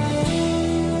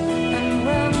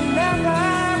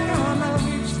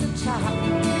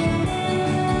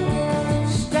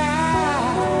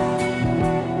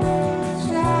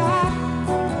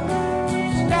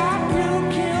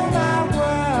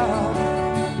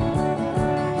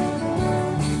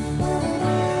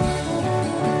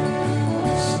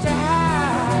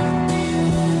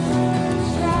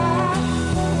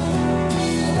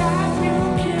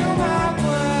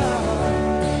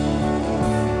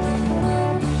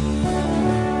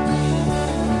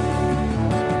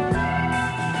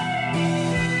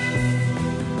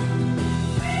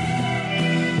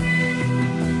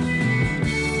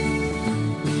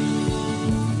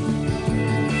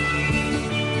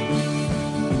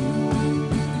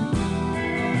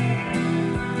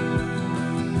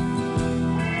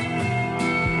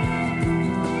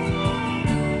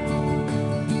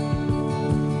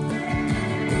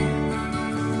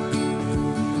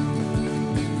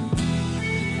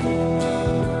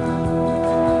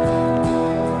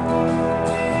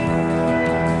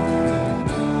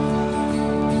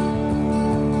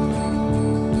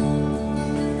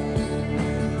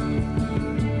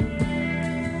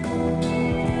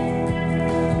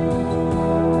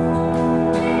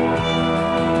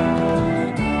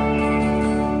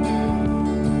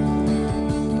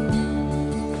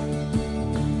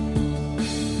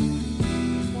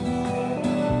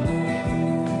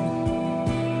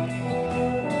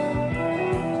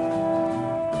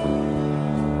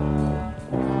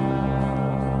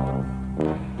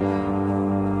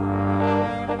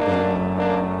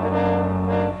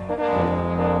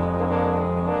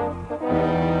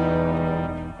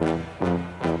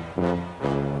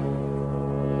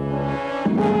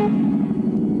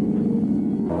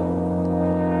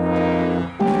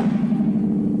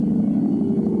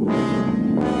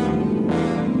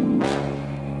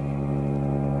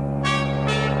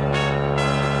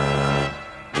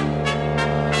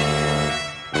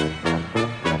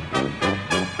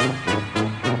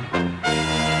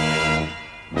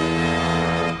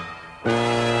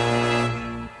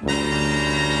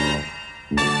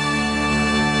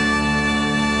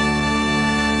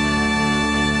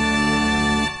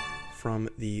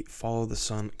 Follow the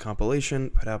Sun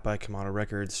compilation put out by Kamado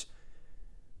Records.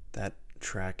 That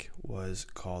track was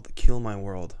called Kill My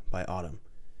World by Autumn.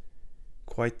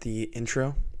 Quite the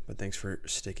intro, but thanks for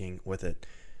sticking with it.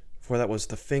 Before that was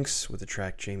The Finks with the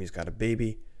track Jamie's Got a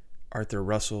Baby, Arthur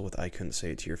Russell with I Couldn't Say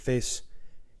It to Your Face,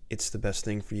 It's the Best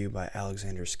Thing for You by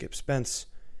Alexander Skip Spence,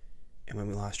 and when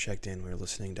we last checked in, we were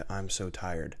listening to I'm So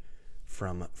Tired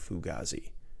from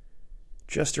Fugazi.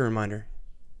 Just a reminder,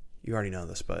 you already know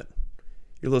this, but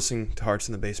you're listening to Hearts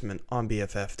in the Basement on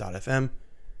BFF.FM,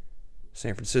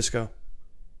 San Francisco.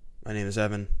 My name is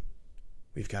Evan.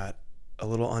 We've got a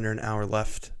little under an hour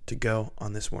left to go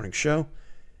on this morning's show,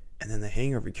 and then the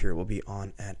Hangover Cure will be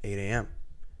on at 8 a.m.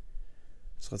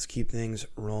 So let's keep things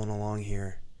rolling along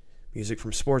here. Music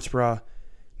from Sports Bra,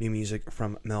 new music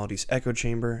from Melody's Echo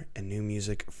Chamber, and new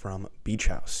music from Beach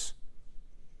House.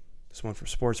 This one from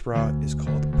Sports Bra is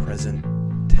called Present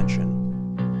Tension.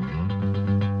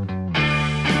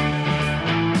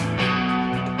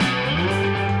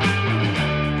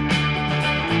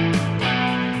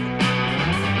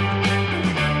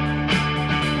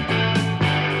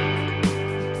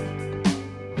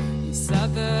 You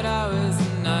said that I was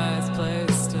a nice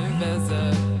place to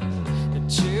visit,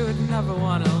 that you would never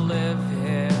want to live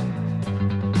here.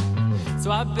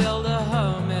 So I built a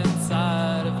home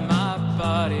inside of my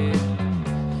body,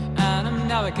 and I'm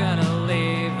never gonna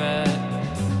leave it.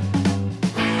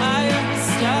 I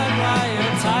understand why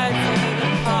you're tied to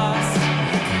the past.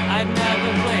 I'd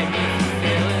never blame you for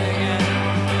feeling it,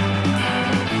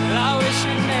 but I wish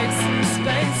you'd make some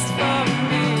space for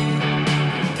me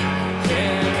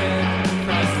here in the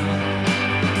present.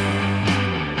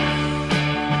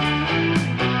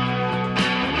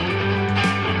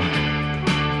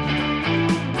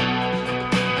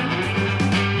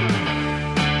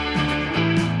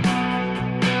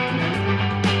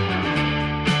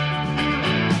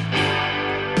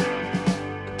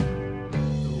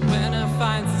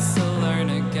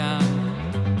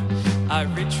 I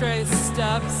retrace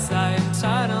steps, I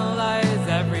internalize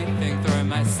everything, throw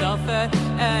myself at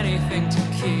anything to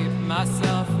keep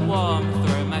myself warm,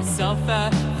 throw myself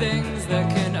at things that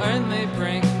can only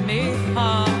bring me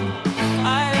harm.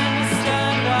 I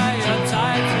understand why you're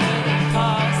tied to the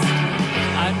past.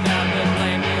 I'd never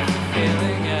blame you for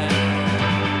feeling it,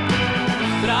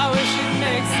 but I wish you'd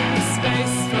make some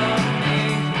space for me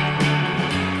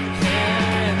here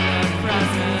in the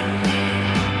present.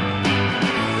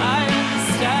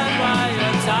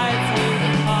 Tied to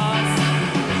the past,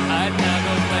 I'd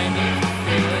never blame you for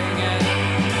feeling it.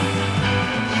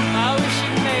 I wish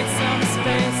you'd make some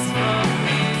space for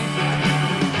me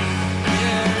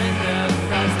here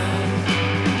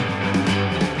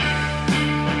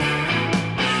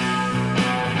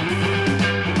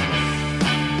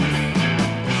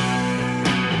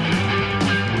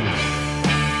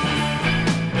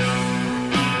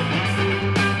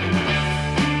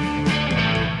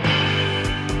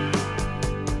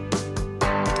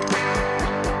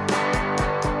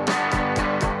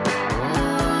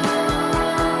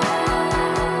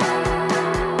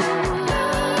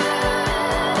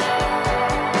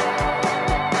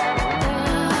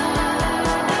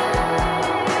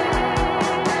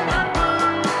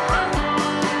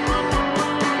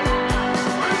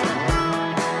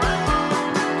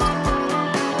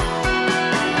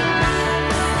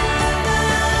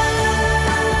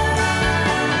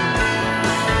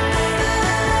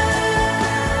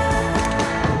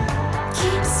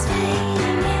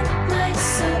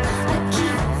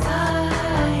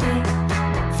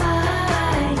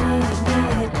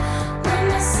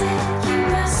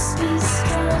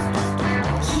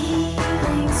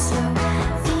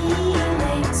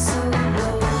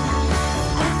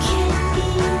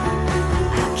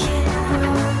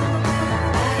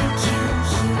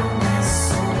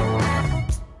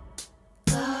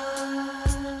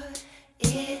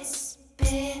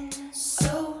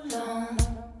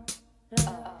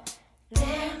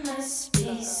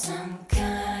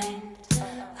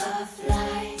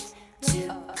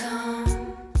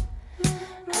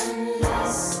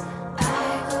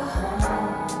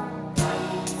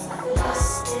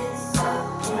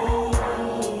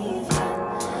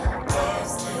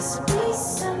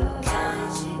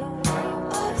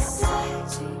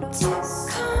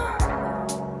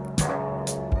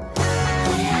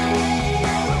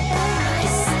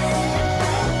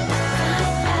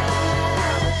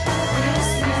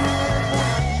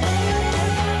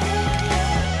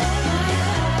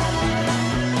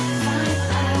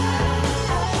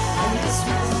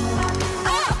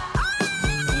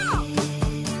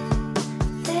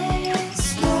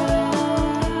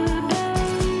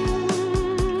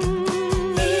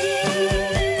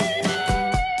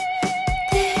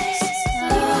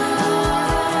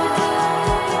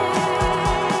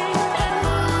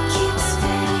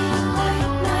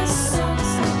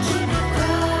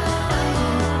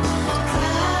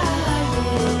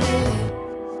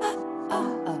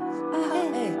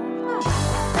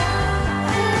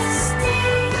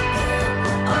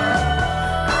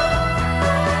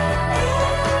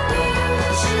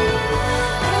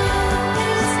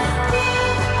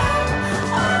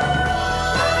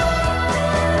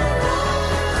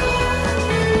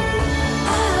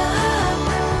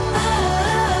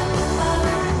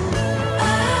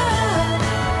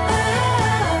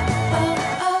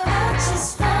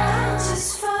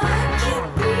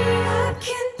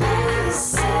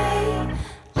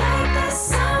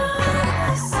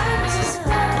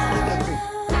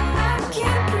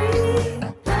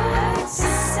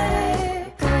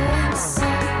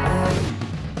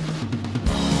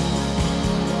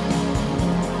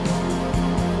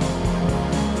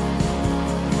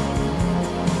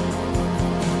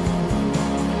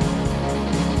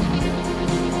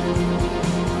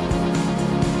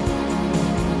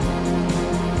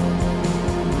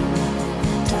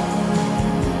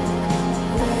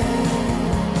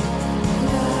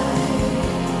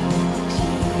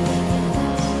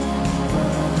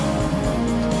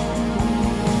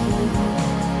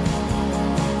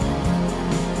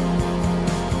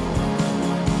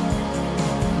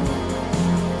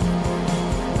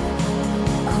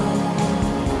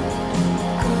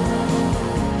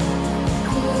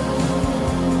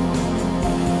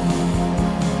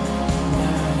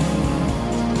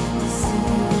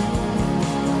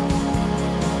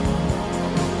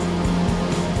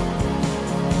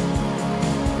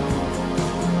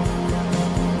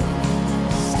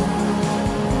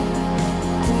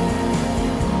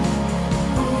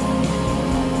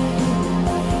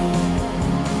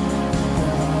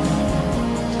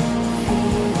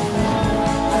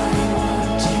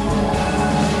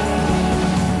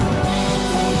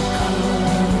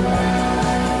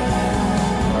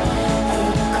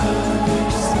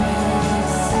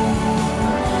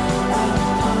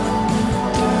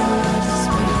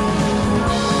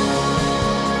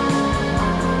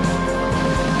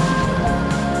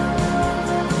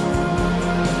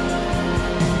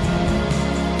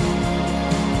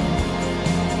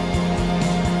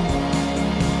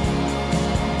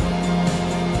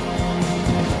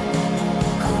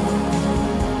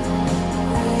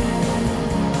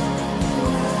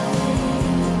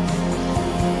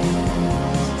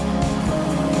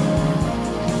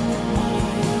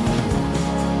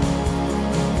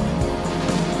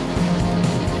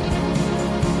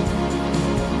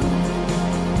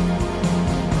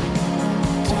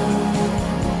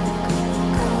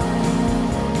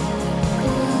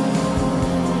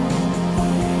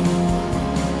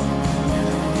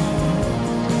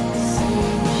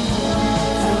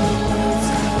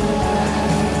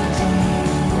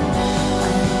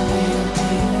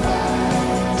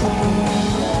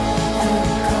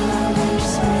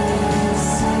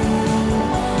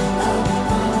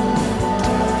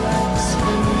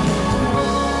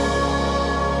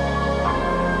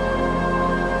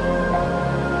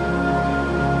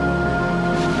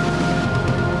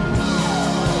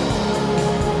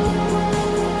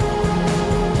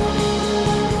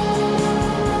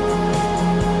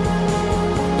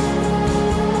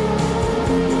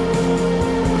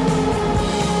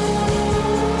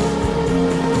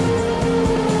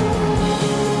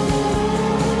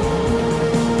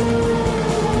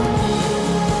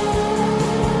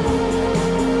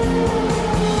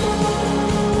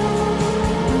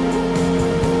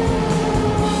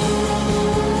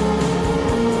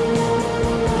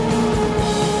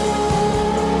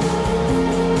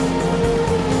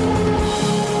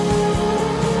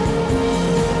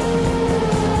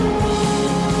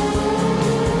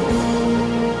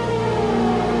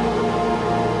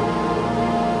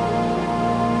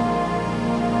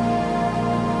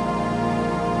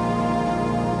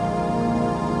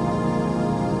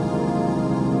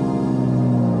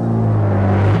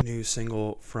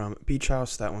from Beach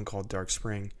House, that one called Dark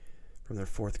Spring, from their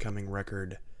forthcoming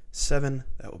record 7,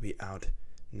 that will be out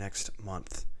next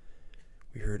month.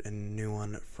 We heard a new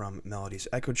one from Melody's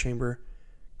Echo Chamber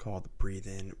called Breathe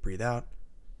In, Breathe Out,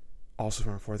 also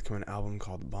from a forthcoming album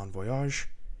called Bon Voyage.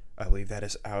 I believe that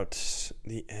is out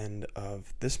the end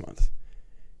of this month.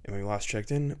 And when we last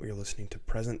checked in, we were listening to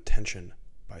Present Tension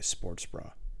by Sports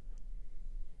Bra.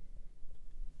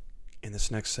 In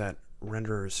this next set,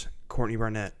 Renderers, Courtney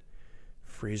Barnett,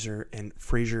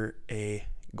 Fraser A.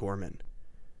 Gorman.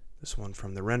 This one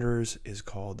from the Renderers is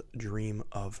called Dream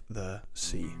of the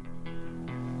Sea.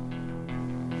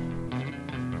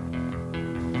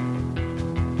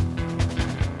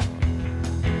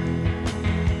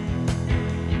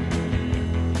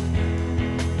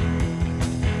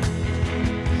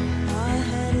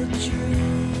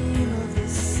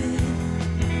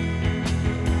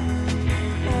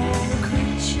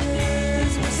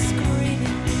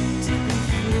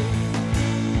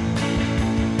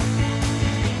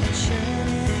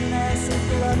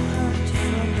 Blood pumped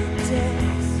from the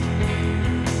depths.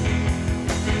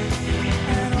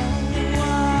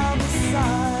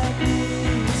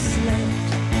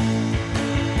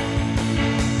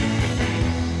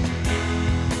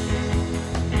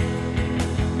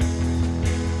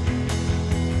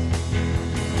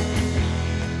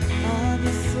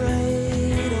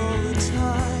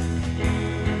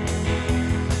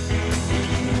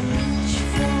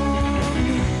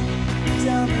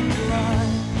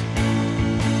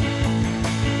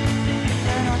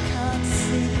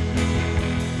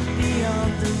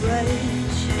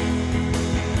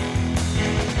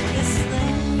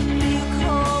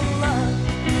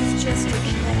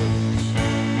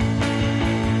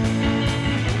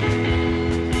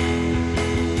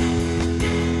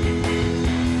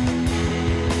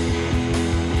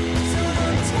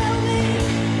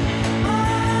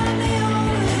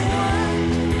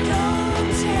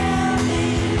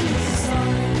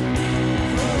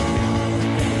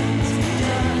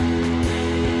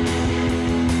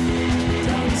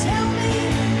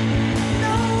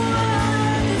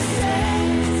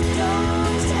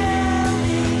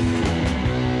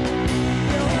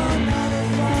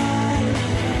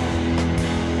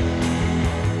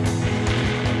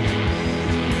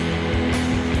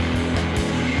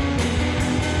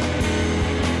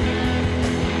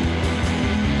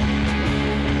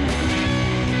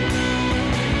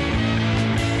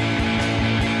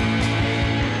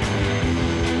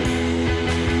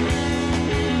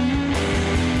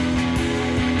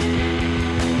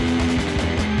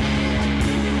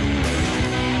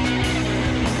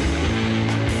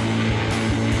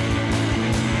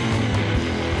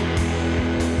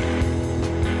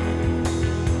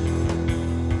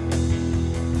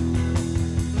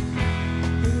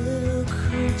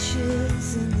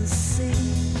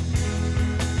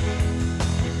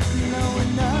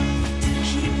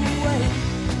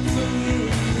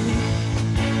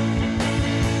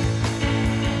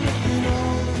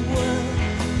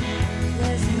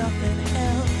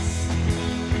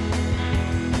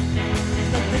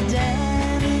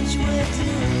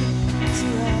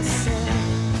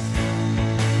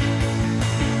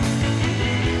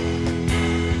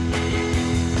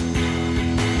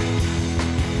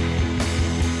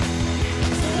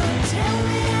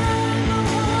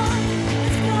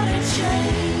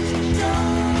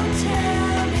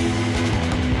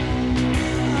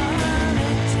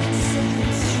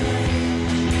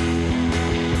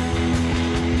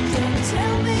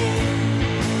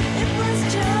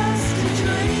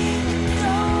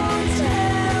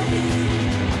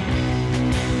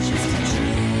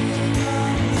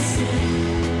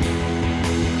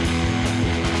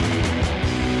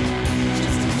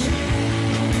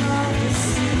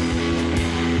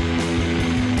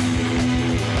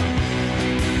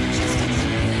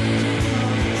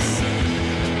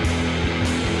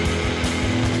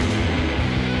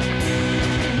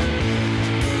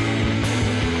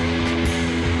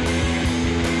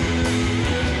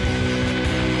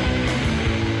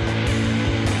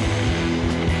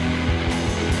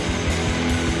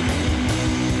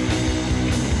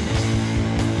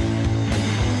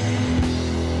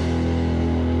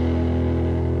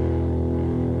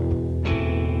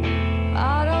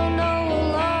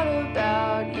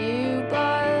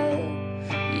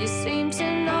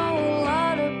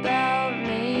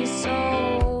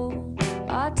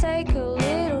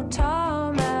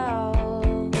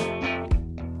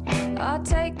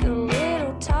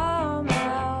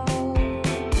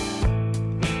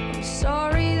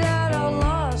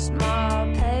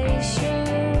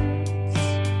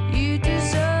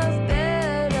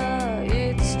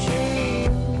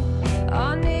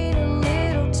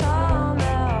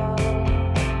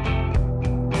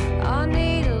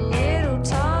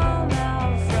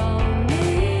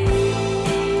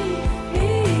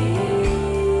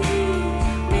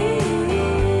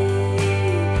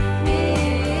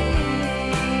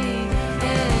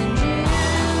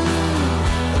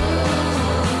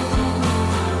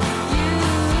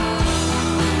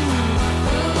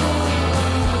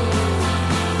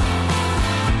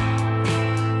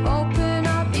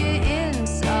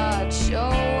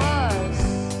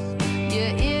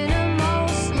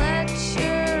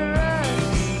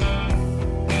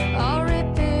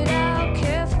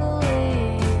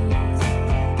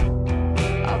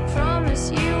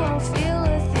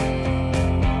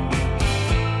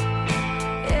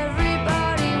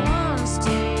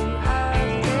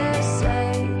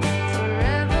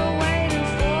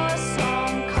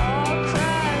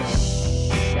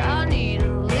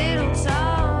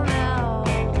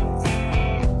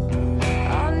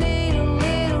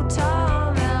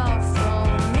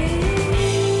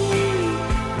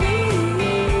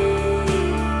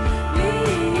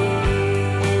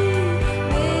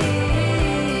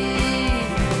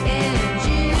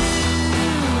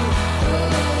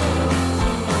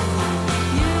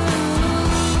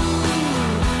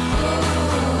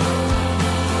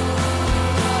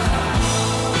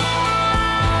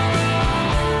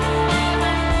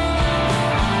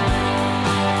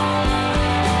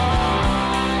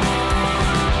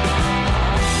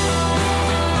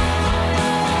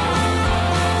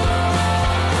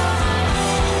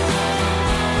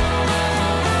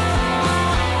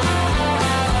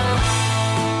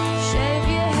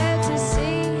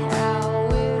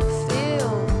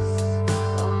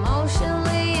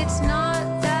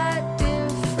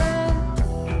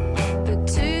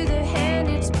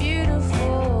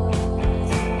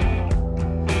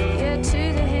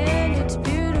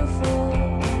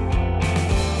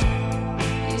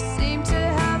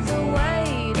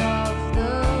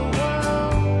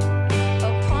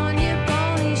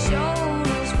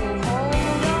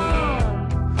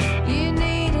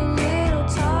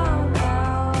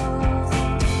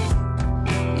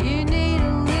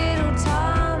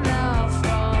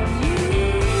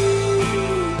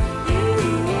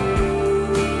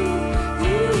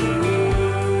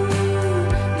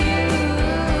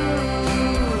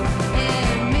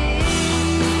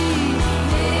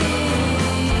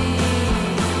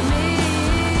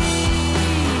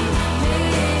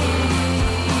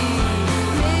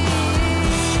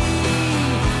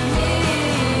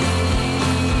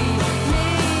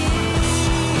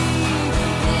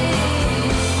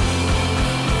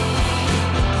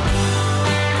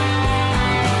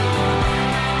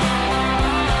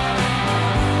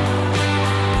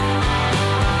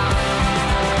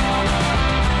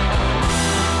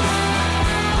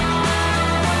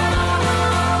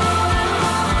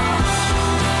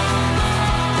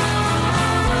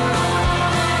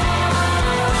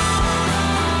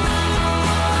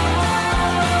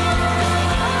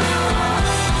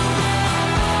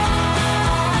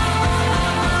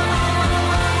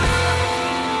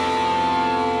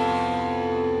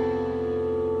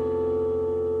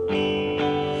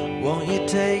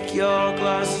 take your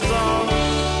glasses off.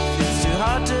 It's too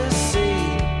hard to see.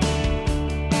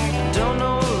 I don't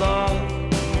know a lot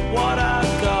what I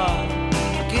got.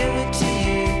 I'll give it to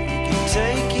you. You can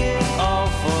take it all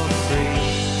for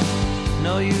free.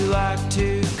 Know you like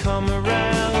to come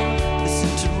around, listen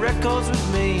to records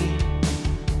with me.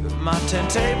 But my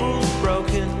turntable's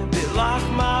broken, a bit like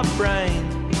my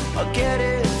brain. I'll get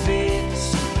it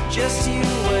fixed, just you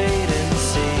wait and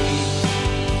see.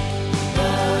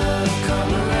 Love,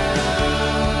 come around,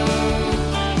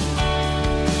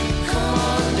 come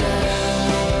on down.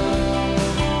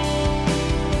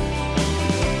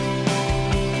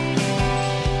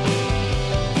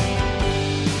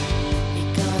 You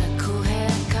got a cool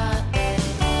haircut.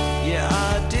 Yeah,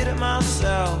 I did it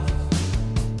myself.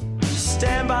 Just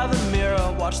stand by the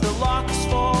mirror, watch the locks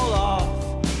fall off,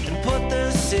 and put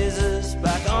the scissors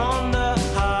back on the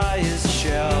highest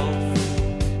shelf.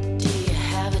 Do you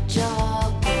have a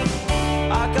job?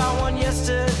 I got one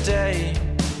yesterday,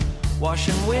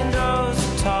 washing windows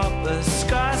atop a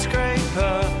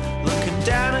skyscraper, looking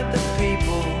down at the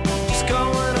people just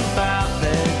going about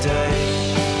their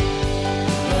day.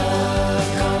 Love,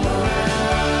 come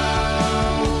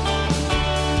around,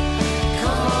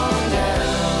 come on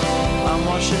down. I'm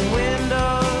washing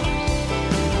windows,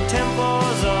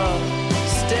 temples up,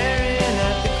 staring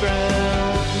at the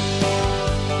ground.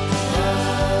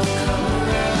 Love, come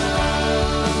around,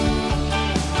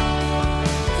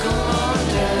 come on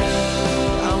down.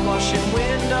 I'm washing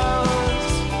windows,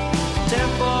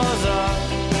 temples up,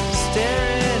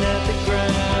 staring at the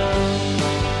ground.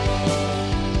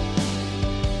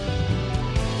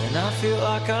 And I feel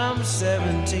like I'm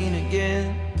 17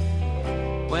 again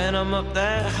when I'm up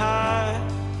that high.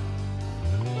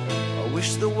 I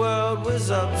wish the world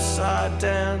was upside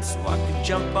down so I could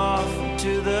jump off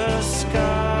into the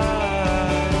sky.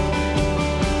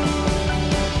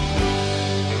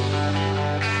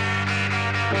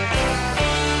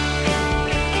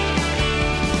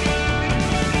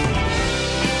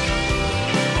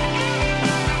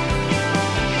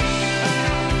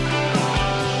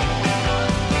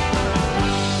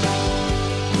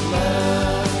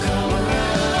 Love, come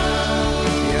around.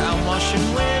 Yeah, I'm washing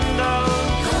windows.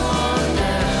 Come on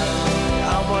down.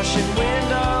 I'm washing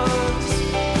windows.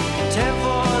 10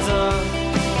 floors up,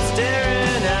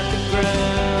 staring at the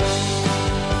ground.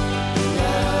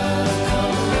 Love,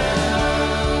 come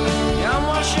around. Yeah, I'm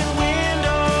washing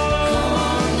windows. Come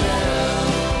on down.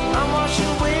 I'm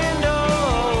washing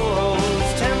windows.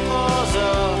 10 floors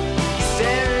up,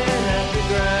 staring at the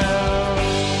ground.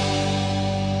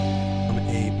 From a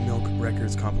Milk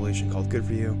Records compilation called Good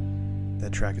For You.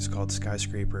 That track is called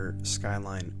Skyscraper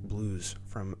Skyline Blues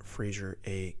from Fraser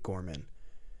A. Gorman.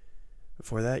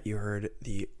 Before that, you heard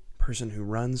the person who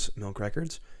runs Milk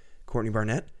Records, Courtney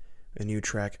Barnett, a new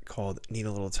track called Need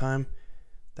a Little Time.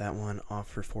 That one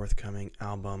off her forthcoming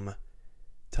album,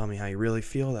 Tell Me How You Really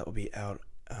Feel. That will be out,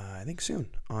 I think,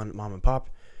 soon on Mom and Pop.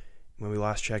 When we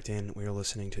last checked in, we were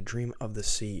listening to Dream of the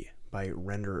Sea by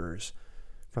Renderers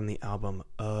from the album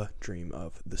A Dream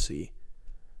of the Sea.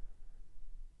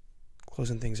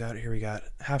 Closing things out here, we got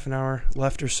half an hour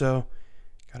left or so.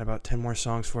 Got about 10 more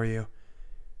songs for you.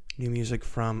 New music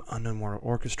from Unknown Mortal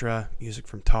Orchestra, music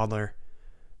from Toddler,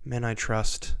 Men I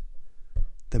Trust,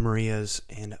 The Marias,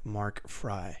 and Mark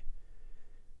Fry.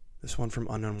 This one from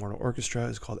Unknown Mortal Orchestra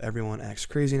is called Everyone Acts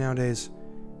Crazy Nowadays.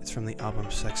 It's from the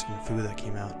album Sex and Food that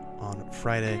came out on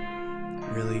Friday.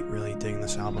 Really, really digging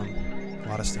this album. A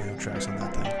lot of stand-up tracks on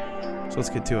that thing. So let's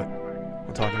get to it.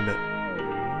 We'll talk in a bit.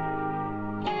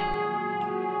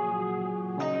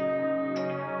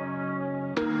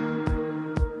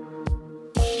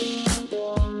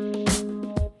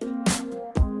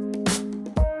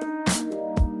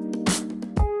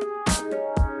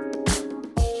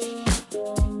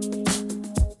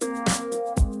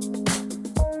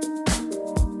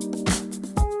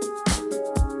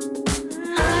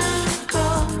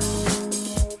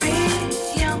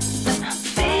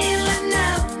 Feeling I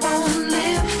won't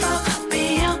live for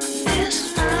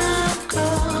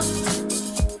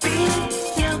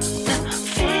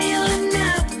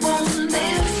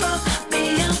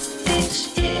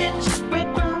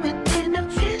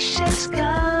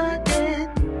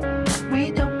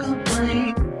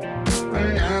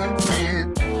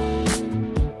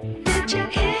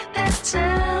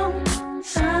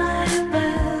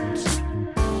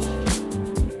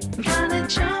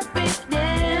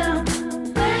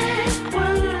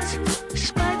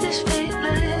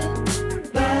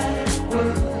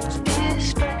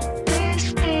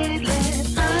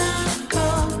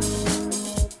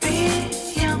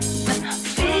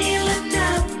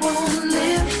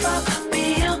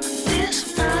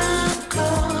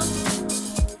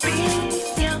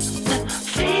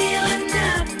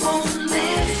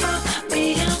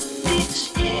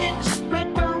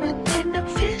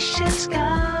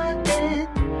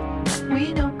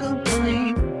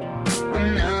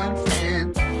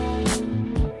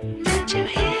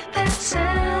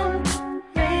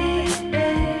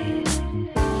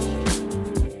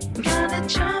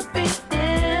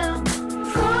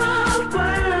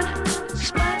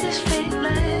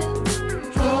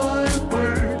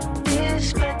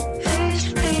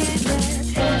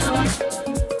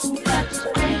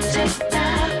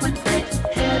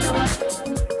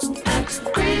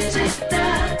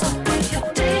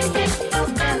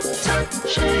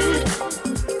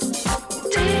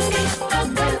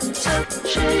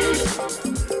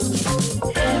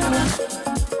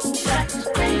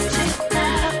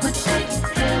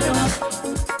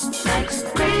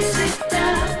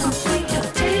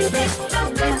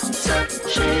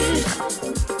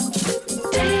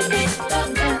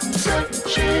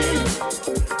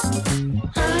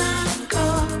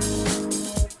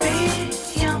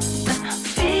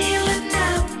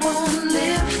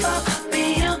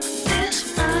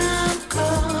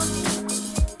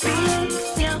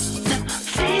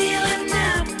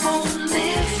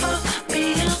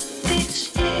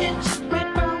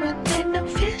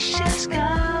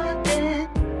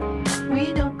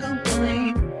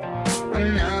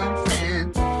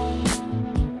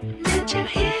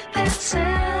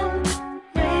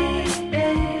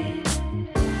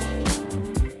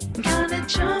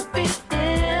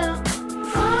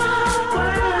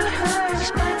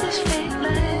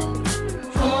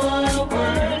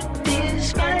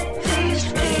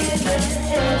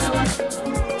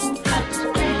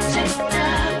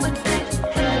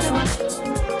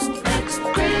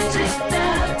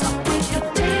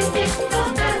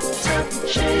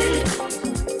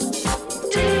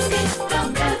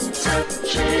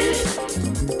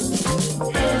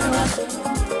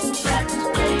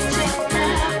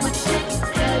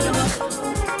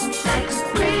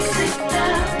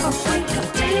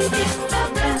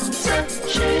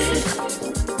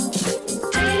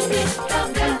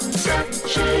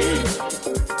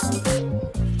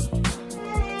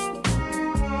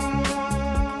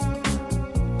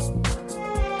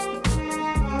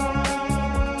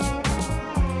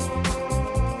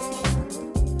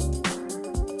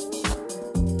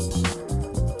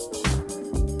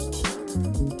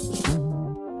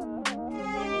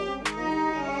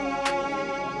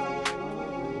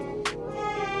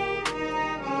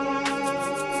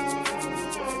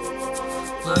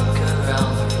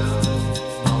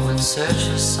search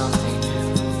for something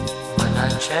new. When I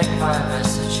check my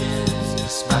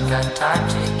messages, not got time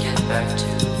to get back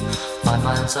to. My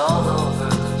mind's all over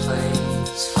the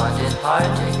place, find it hard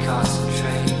to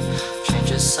concentrate. Change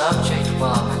the subject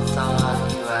while in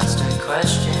thought. You asked a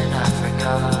question I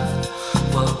forgot.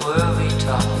 What were we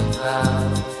talking about?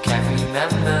 Can't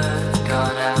remember,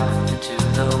 gone out into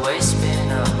the waste bin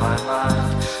of my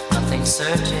mind. Nothing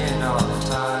certain all the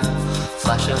time.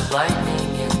 Flash of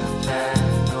lightning in the pan.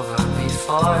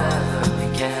 Before ever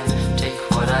began, take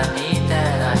what I need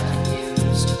that I can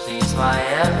use to please my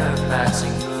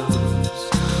ever-passing moods.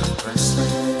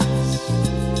 Restless,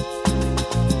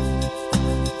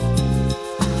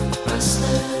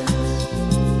 restless,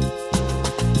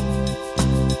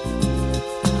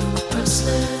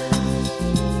 restless.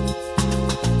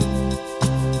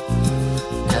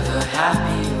 Never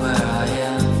happy where I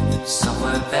am.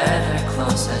 Somewhere better,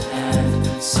 close at hand.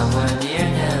 Somewhere near,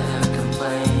 never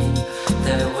complain.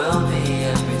 There will be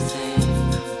everything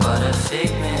but a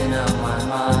figment of my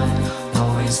mind.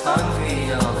 Always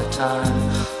hungry all the time,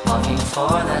 longing for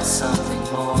that something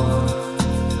more.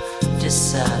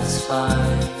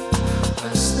 Dissatisfied,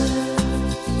 restless,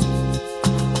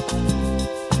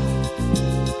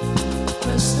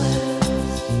 restless.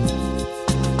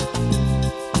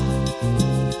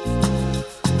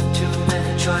 Too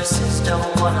many choices,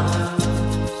 don't wanna lose.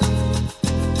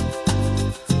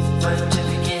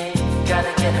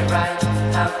 Gotta get it right,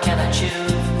 how can I choose?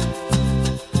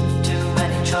 Too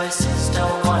many choices,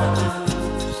 don't wanna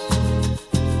lose.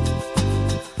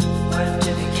 Where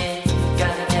to begin,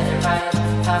 gotta get it right,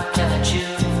 how can I choose?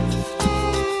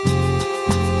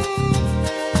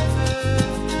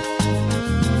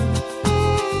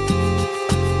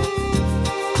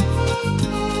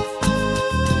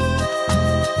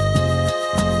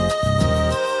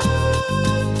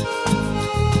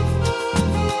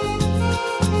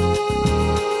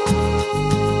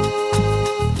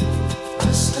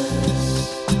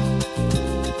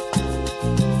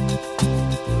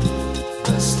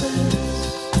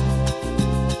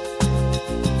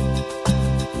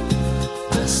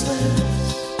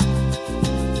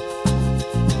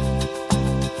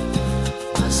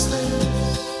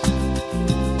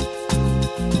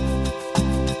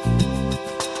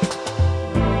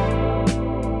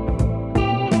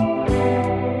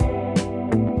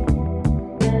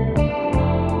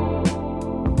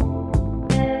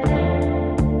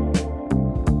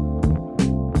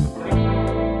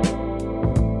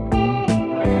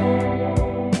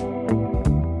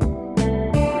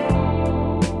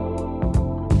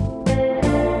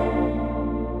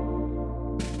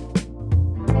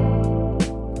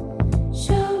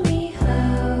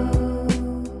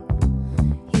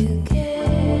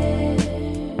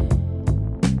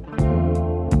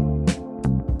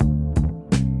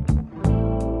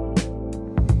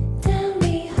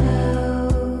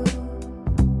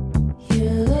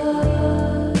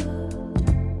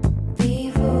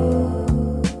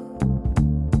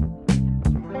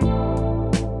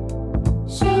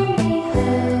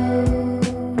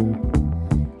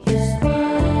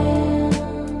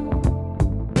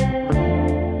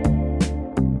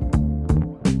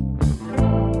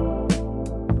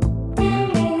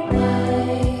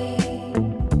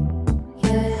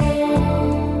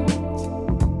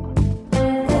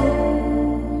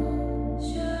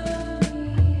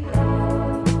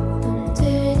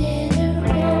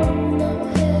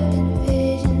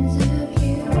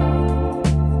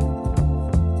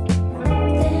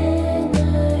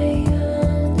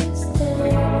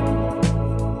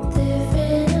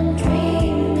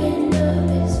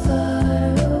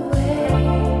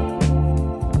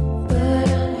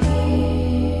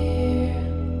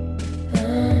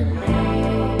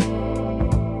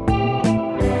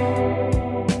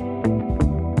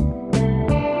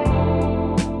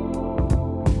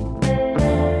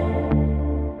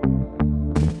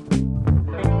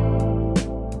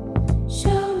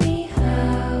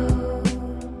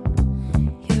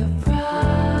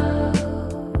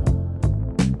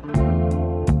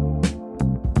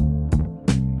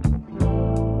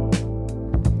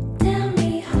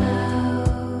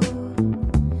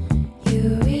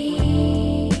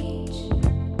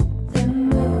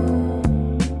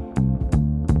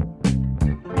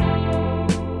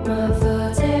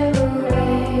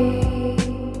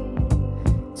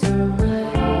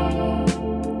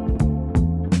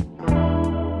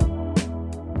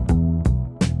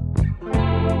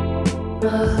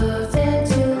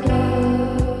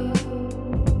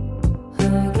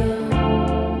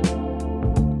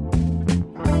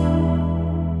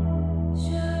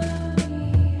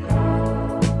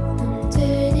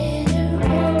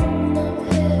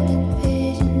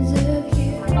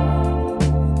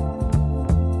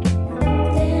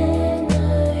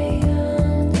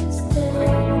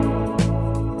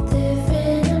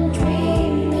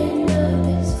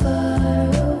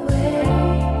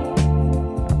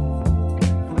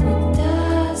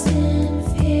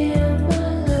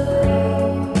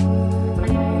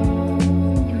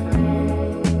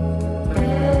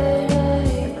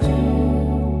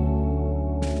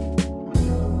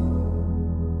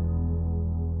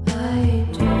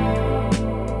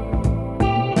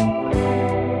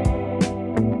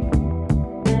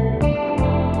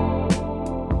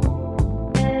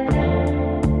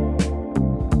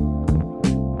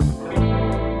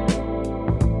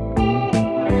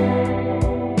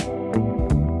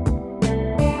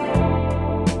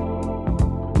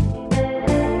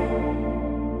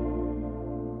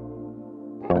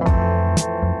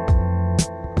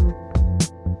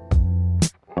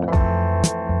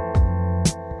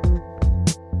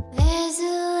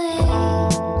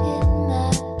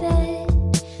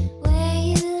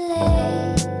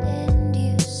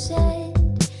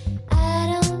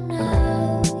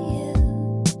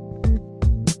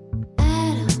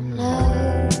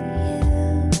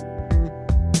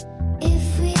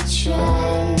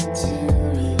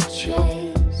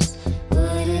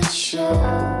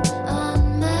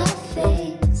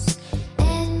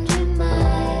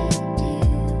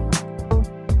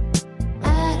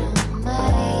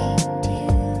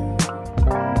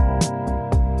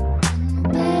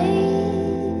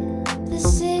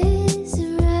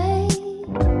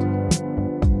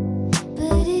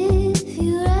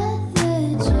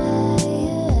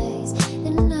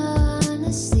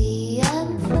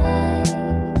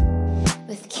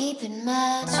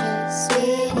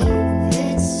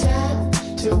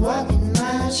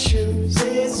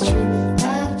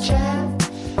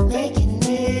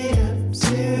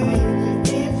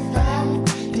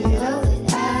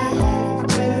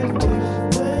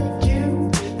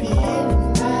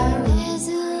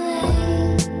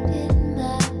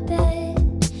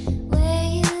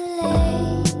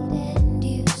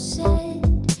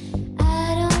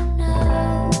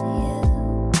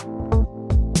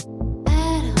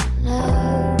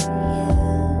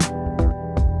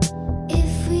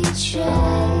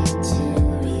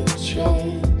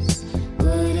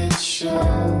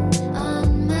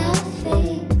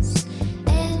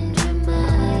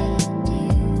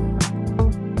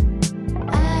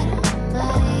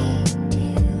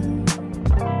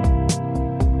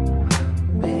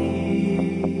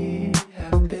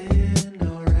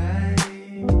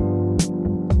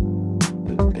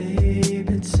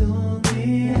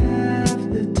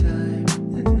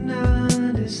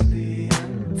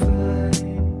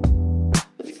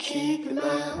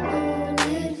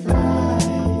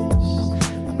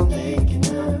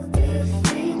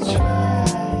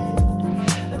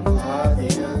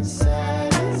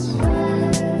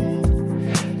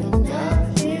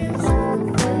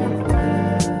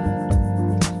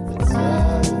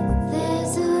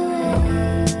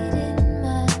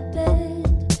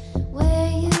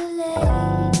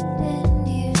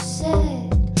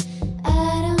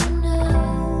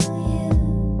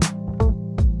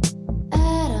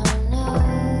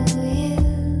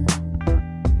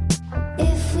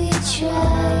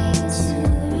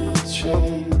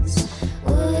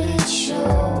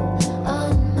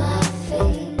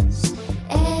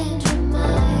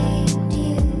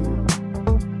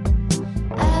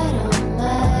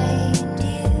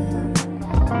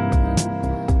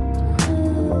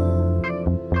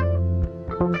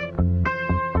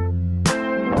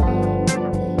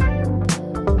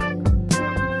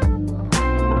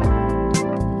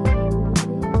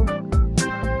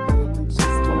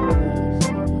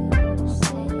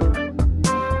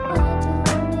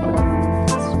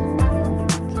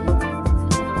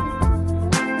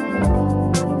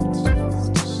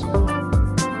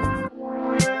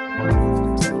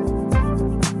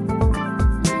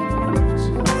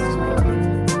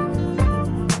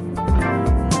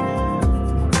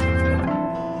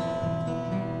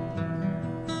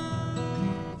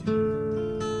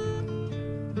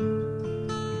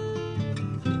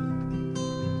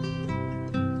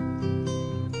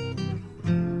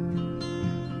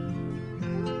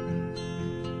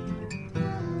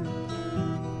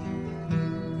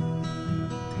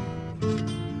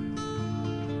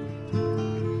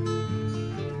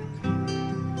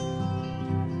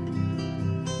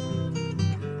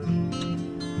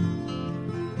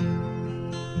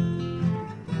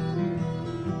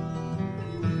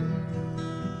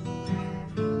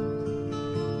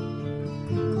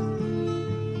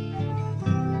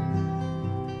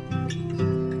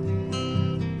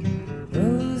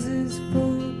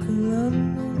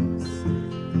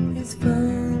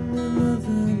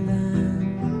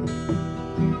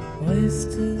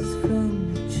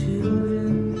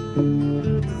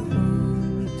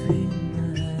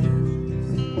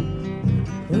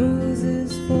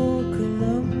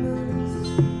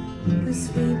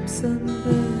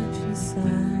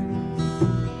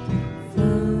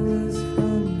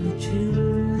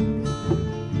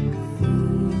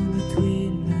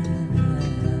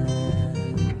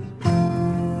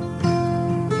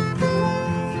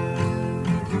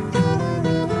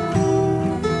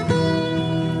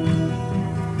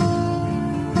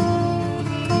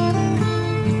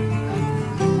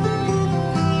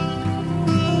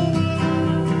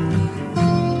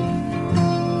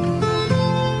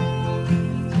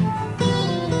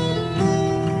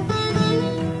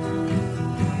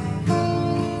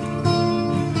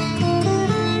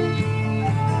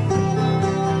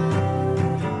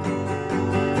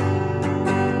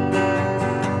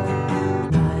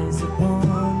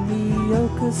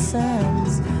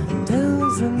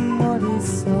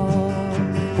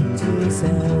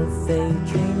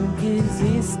 drink his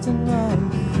Eastern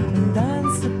rum and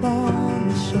dance upon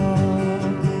the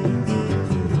shore.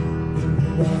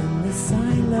 When the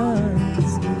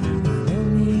silence and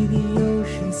only the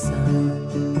ocean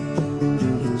sound,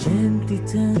 he gently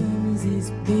turns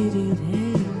his bearded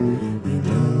head. You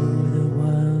know the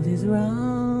world is round.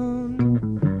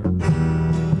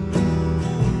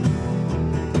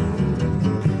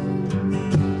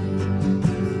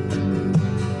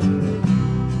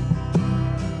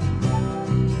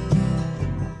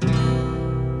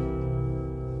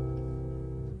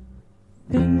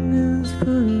 Fingers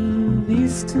full of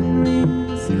Eastern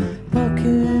rings,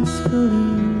 pockets full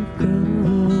of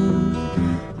gold.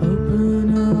 Open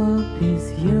up his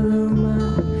yellow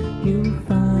mouth, you'll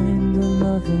find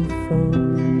another fold.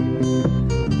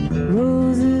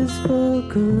 Roses for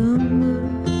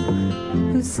Columbus,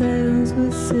 who sails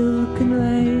with silk and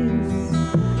lace.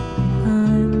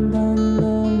 Behind on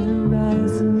long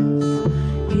horizons,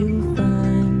 you'll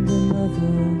find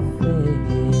another face.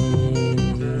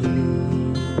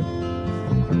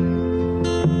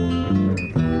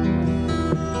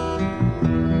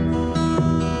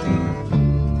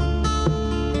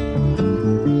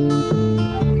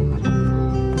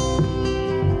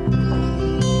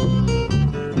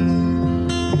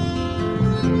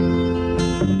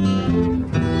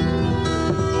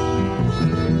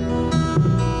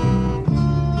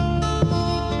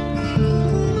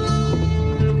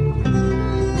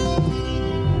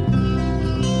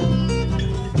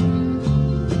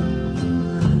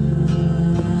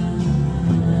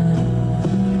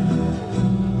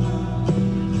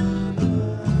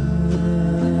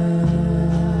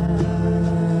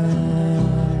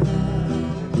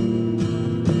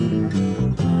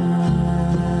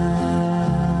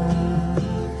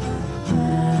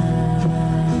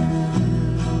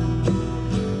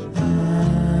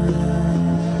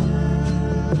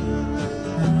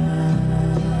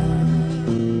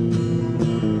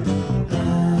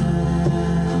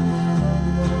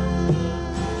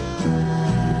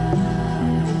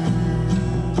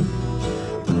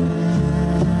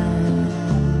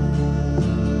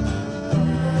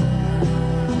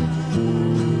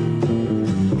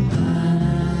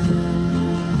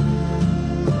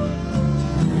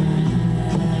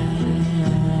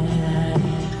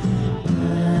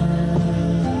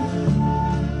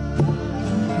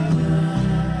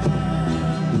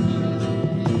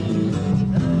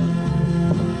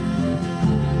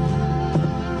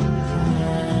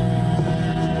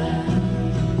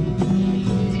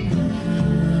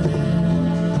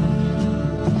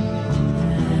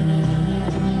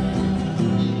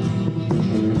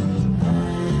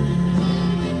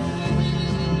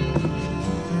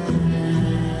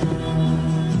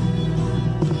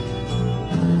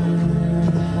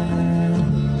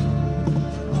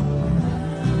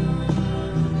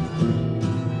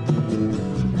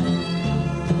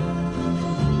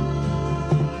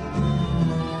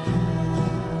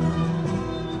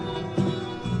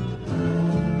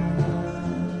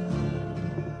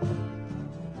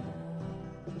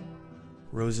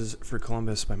 Roses for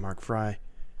Columbus by Mark Fry,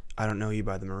 I Don't Know You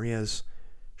by the Marias,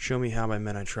 Show Me How by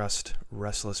Men I Trust,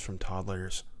 Restless from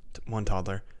One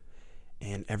Toddler,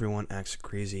 and Everyone Acts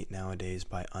Crazy Nowadays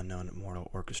by Unknown Mortal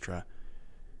Orchestra.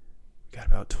 We got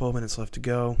about 12 minutes left to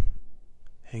go.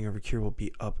 Hangover Cure will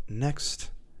be up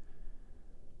next.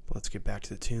 But let's get back to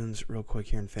the tunes real quick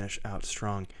here and finish out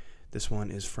strong. This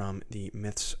one is from the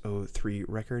Myths 03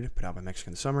 record put out by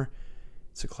Mexican Summer.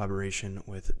 It's a collaboration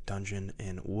with Dungeon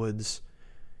and Woods.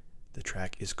 The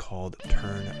track is called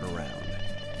Turn Around.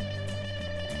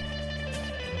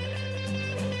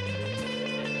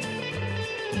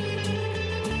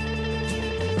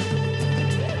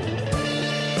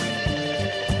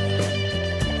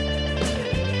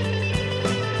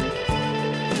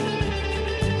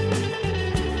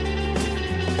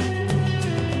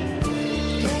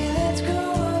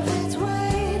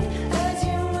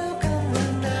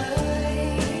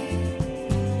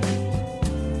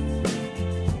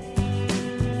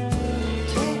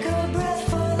 Take a breath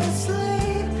for the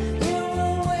sleep.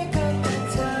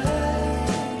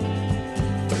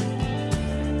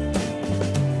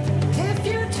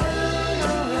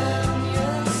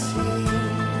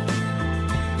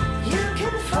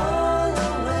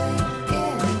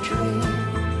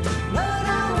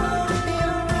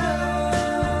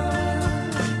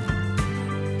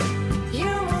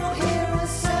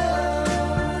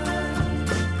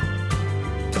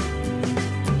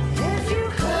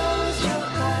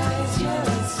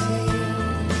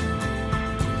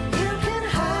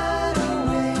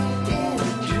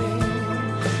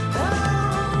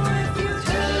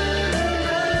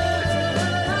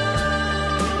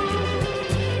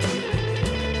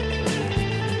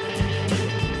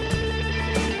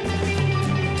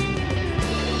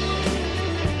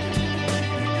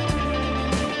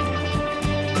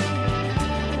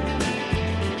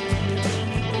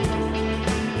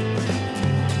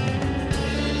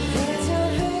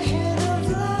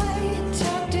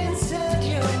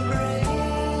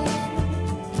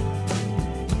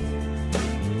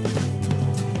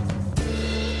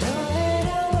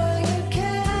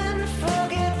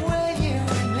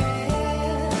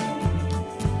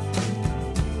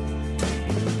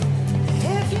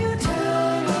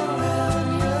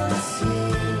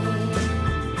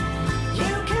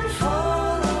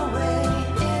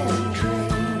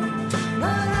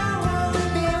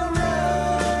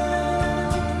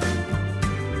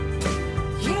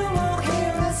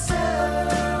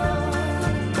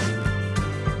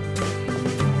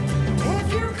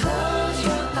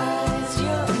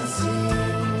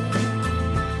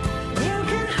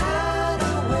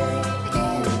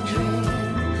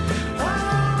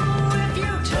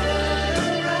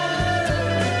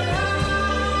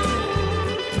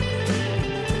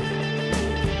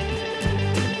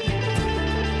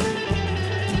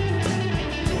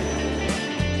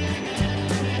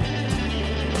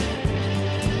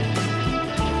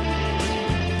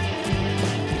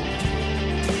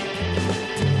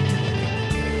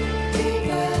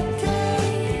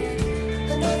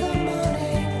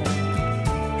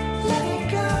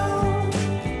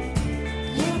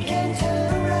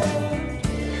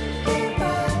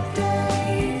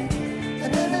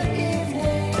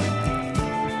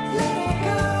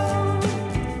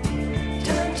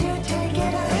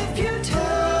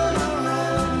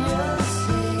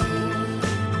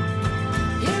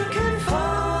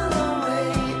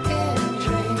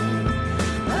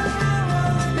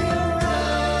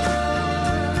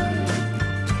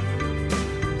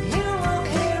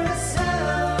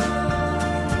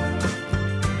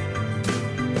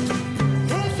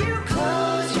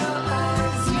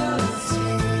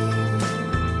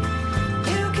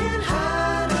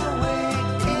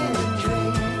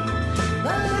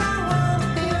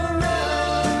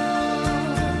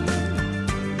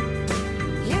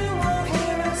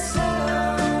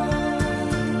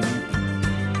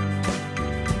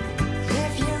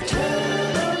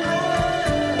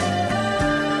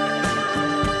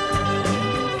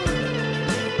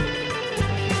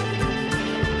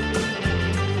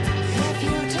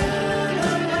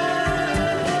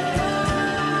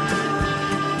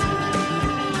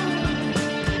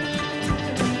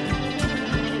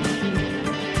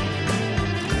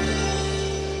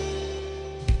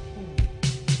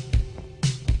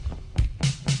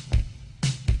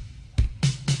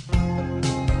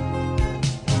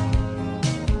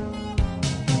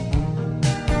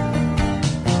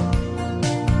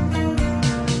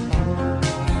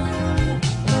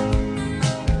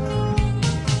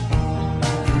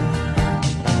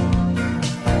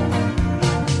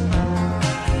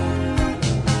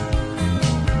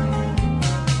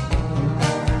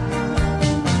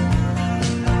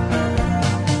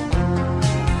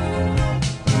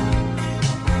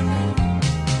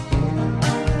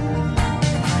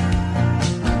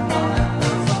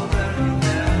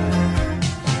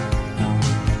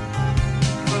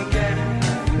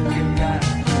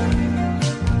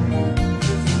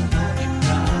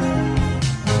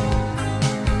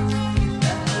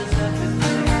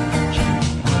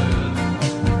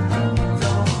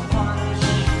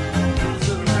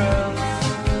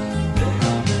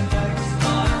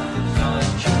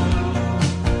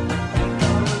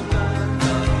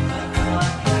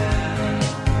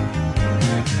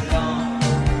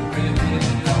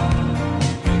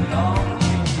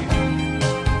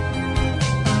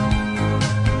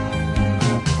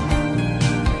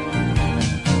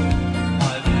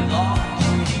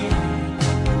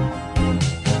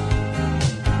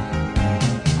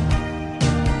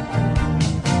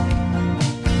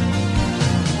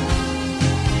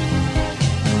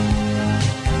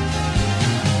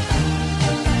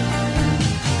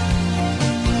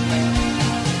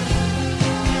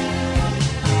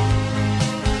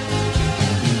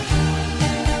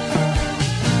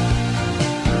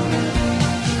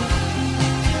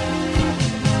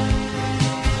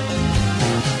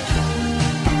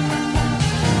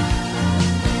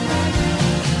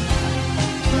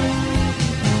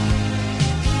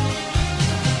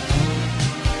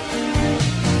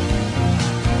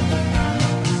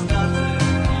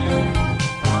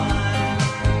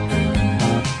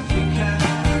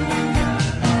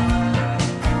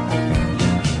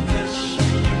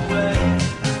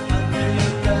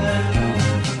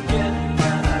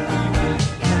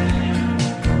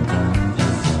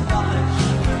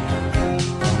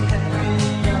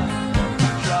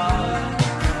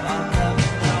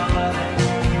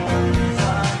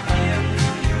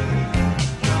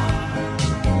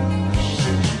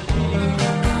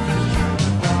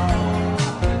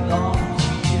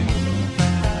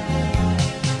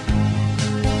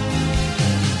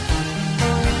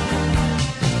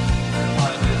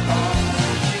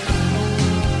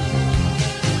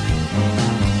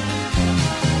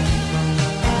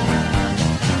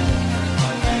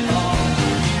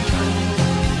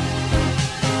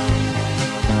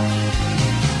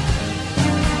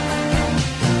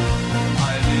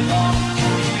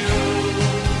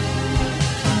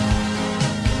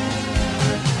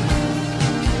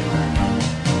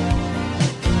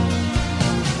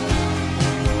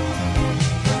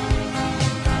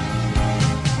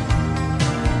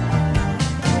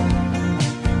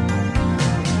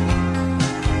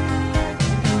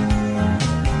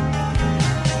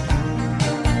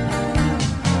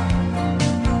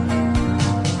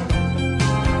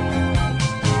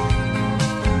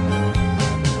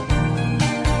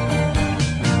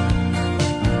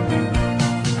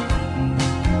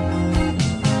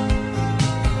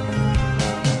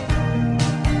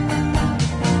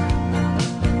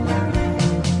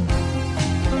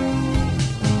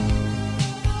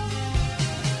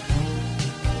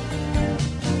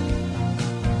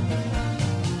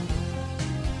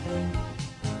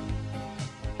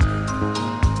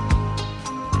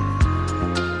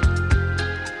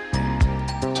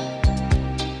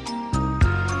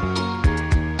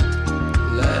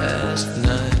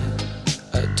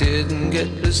 didn't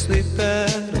get to sleep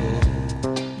at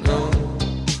all.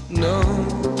 No.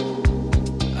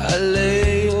 I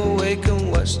lay awake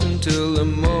and watched until the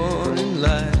morning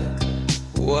light.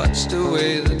 Watched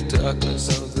away the darkness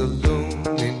of the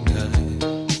lonely night.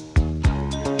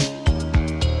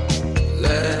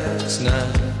 Last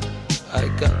night I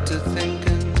got to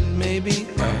thinking maybe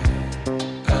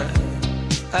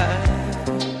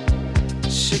I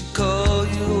should call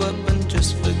you up and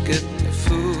just forget my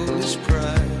foolish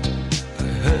pride. I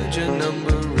heard your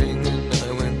number ring and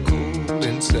I went cool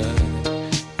inside.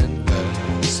 And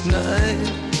last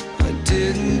night I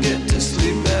didn't get to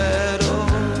sleep at all.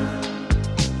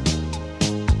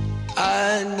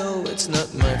 I know it's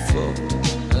not my fault,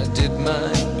 I did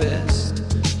my best.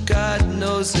 God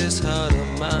knows this heart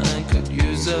of mine could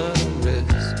use a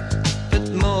rest.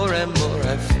 But more and more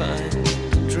I find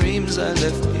the dreams I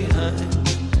left behind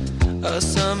are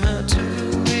somehow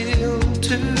too real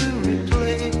to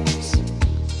replace.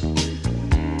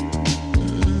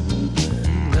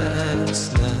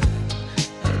 Last night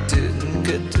I didn't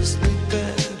get to sleep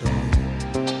at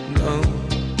all.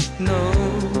 No.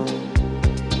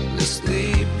 The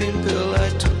sleeping pill I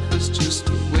took was just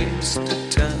a waste of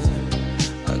time.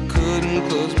 I couldn't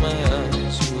close my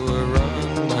eyes, you were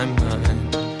on my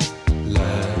mind.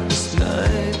 Last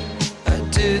night I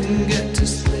didn't get to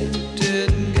sleep.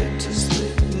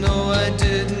 No, I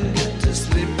didn't get to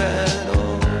sleep at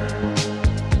all.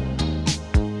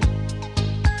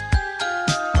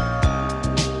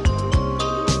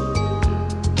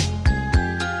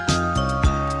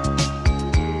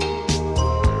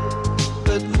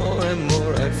 But more and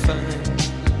more I find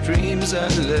the dreams I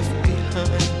left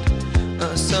behind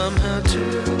are somehow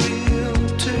too real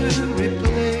to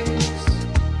replace.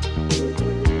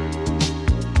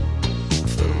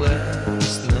 For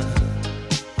last night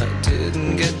I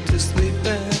didn't get to sleep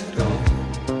at all.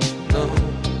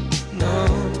 No.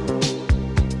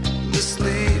 The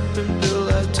sleeping pill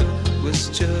I took was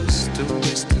just a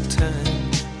waste of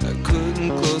time. I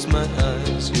couldn't close my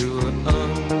eyes, you were on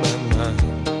my mind.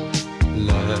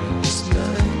 Last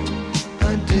night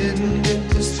I didn't get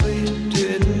to sleep.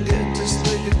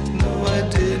 No, I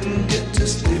didn't get to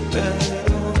sleep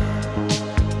at all.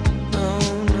 No,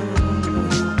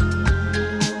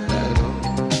 at all.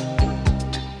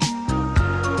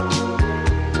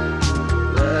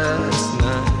 Last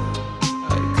night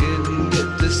I didn't get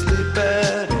to sleep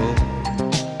at all.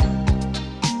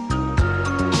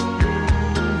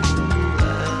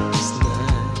 Last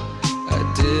night I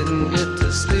didn't get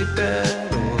to sleep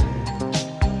at all.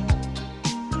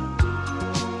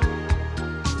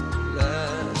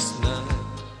 Last night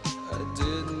I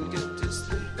didn't get to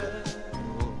sleep at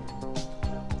all.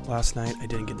 Last Night I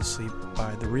Didn't Get to Sleep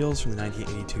by The Reals from the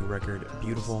 1982 record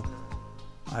Beautiful.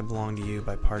 I Belong to You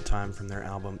by Part-Time from their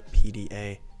album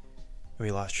PDA. When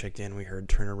we last checked in, we heard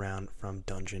Turn Around from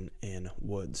Dungeon in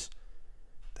Woods.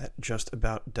 That just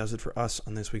about does it for us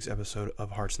on this week's episode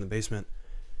of Hearts in the Basement.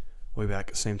 We'll be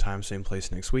back same time, same place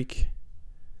next week.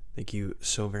 Thank you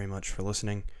so very much for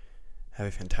listening. Have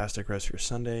a fantastic rest of your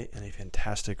Sunday and a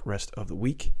fantastic rest of the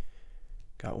week.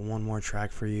 Got one more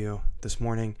track for you this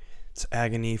morning. It's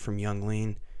Agony from Young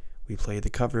Lean. We played the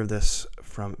cover of this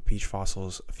from Beach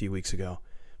Fossils a few weeks ago,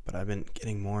 but I've been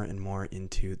getting more and more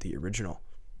into the original.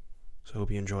 So I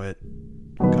hope you enjoy it.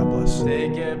 God bless.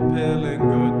 Take a pill and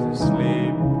go to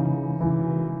sleep.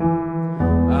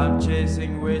 I'm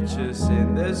chasing witches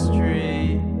in the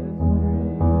street.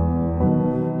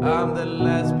 I'm the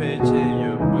last page in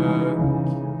your book.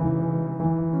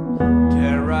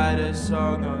 Can't write a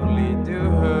song, only do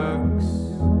hooks.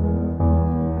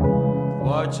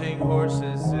 Watching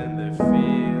horses in the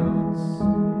fields.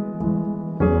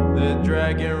 The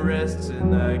dragon rests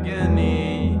in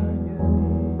agony.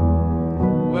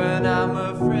 When I'm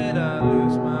afraid I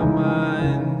lose my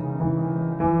mind.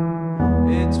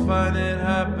 It's fun, it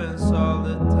happens all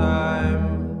the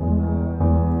time.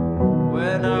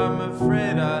 When I'm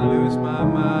afraid I lose my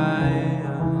mind.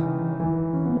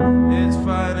 It's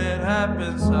fun, it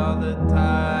happens all the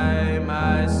time.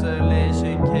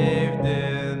 Isolation caved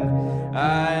in.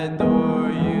 I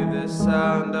adore you, the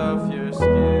sound of your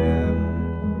skin.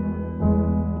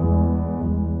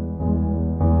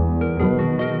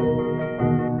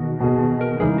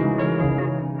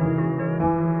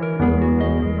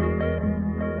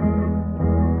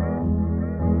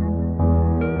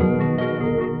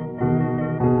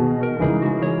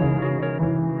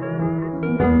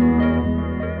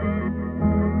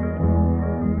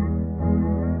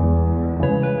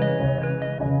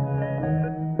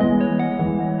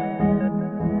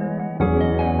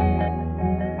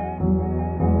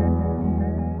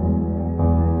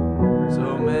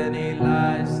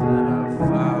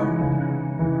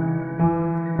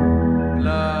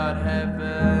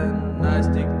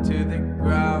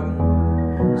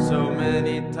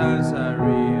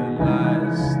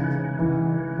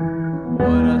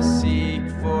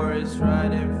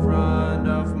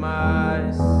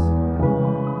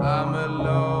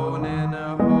 alone in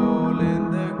a hole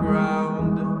in the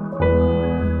ground.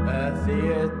 A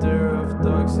theater of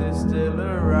dogs is still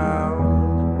around.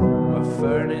 My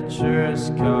furniture's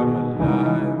come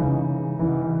alive.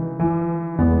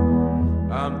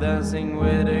 I'm dancing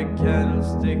with a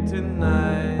candlestick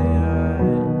tonight.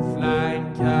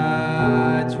 Flying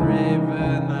kites,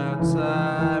 riven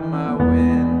outside.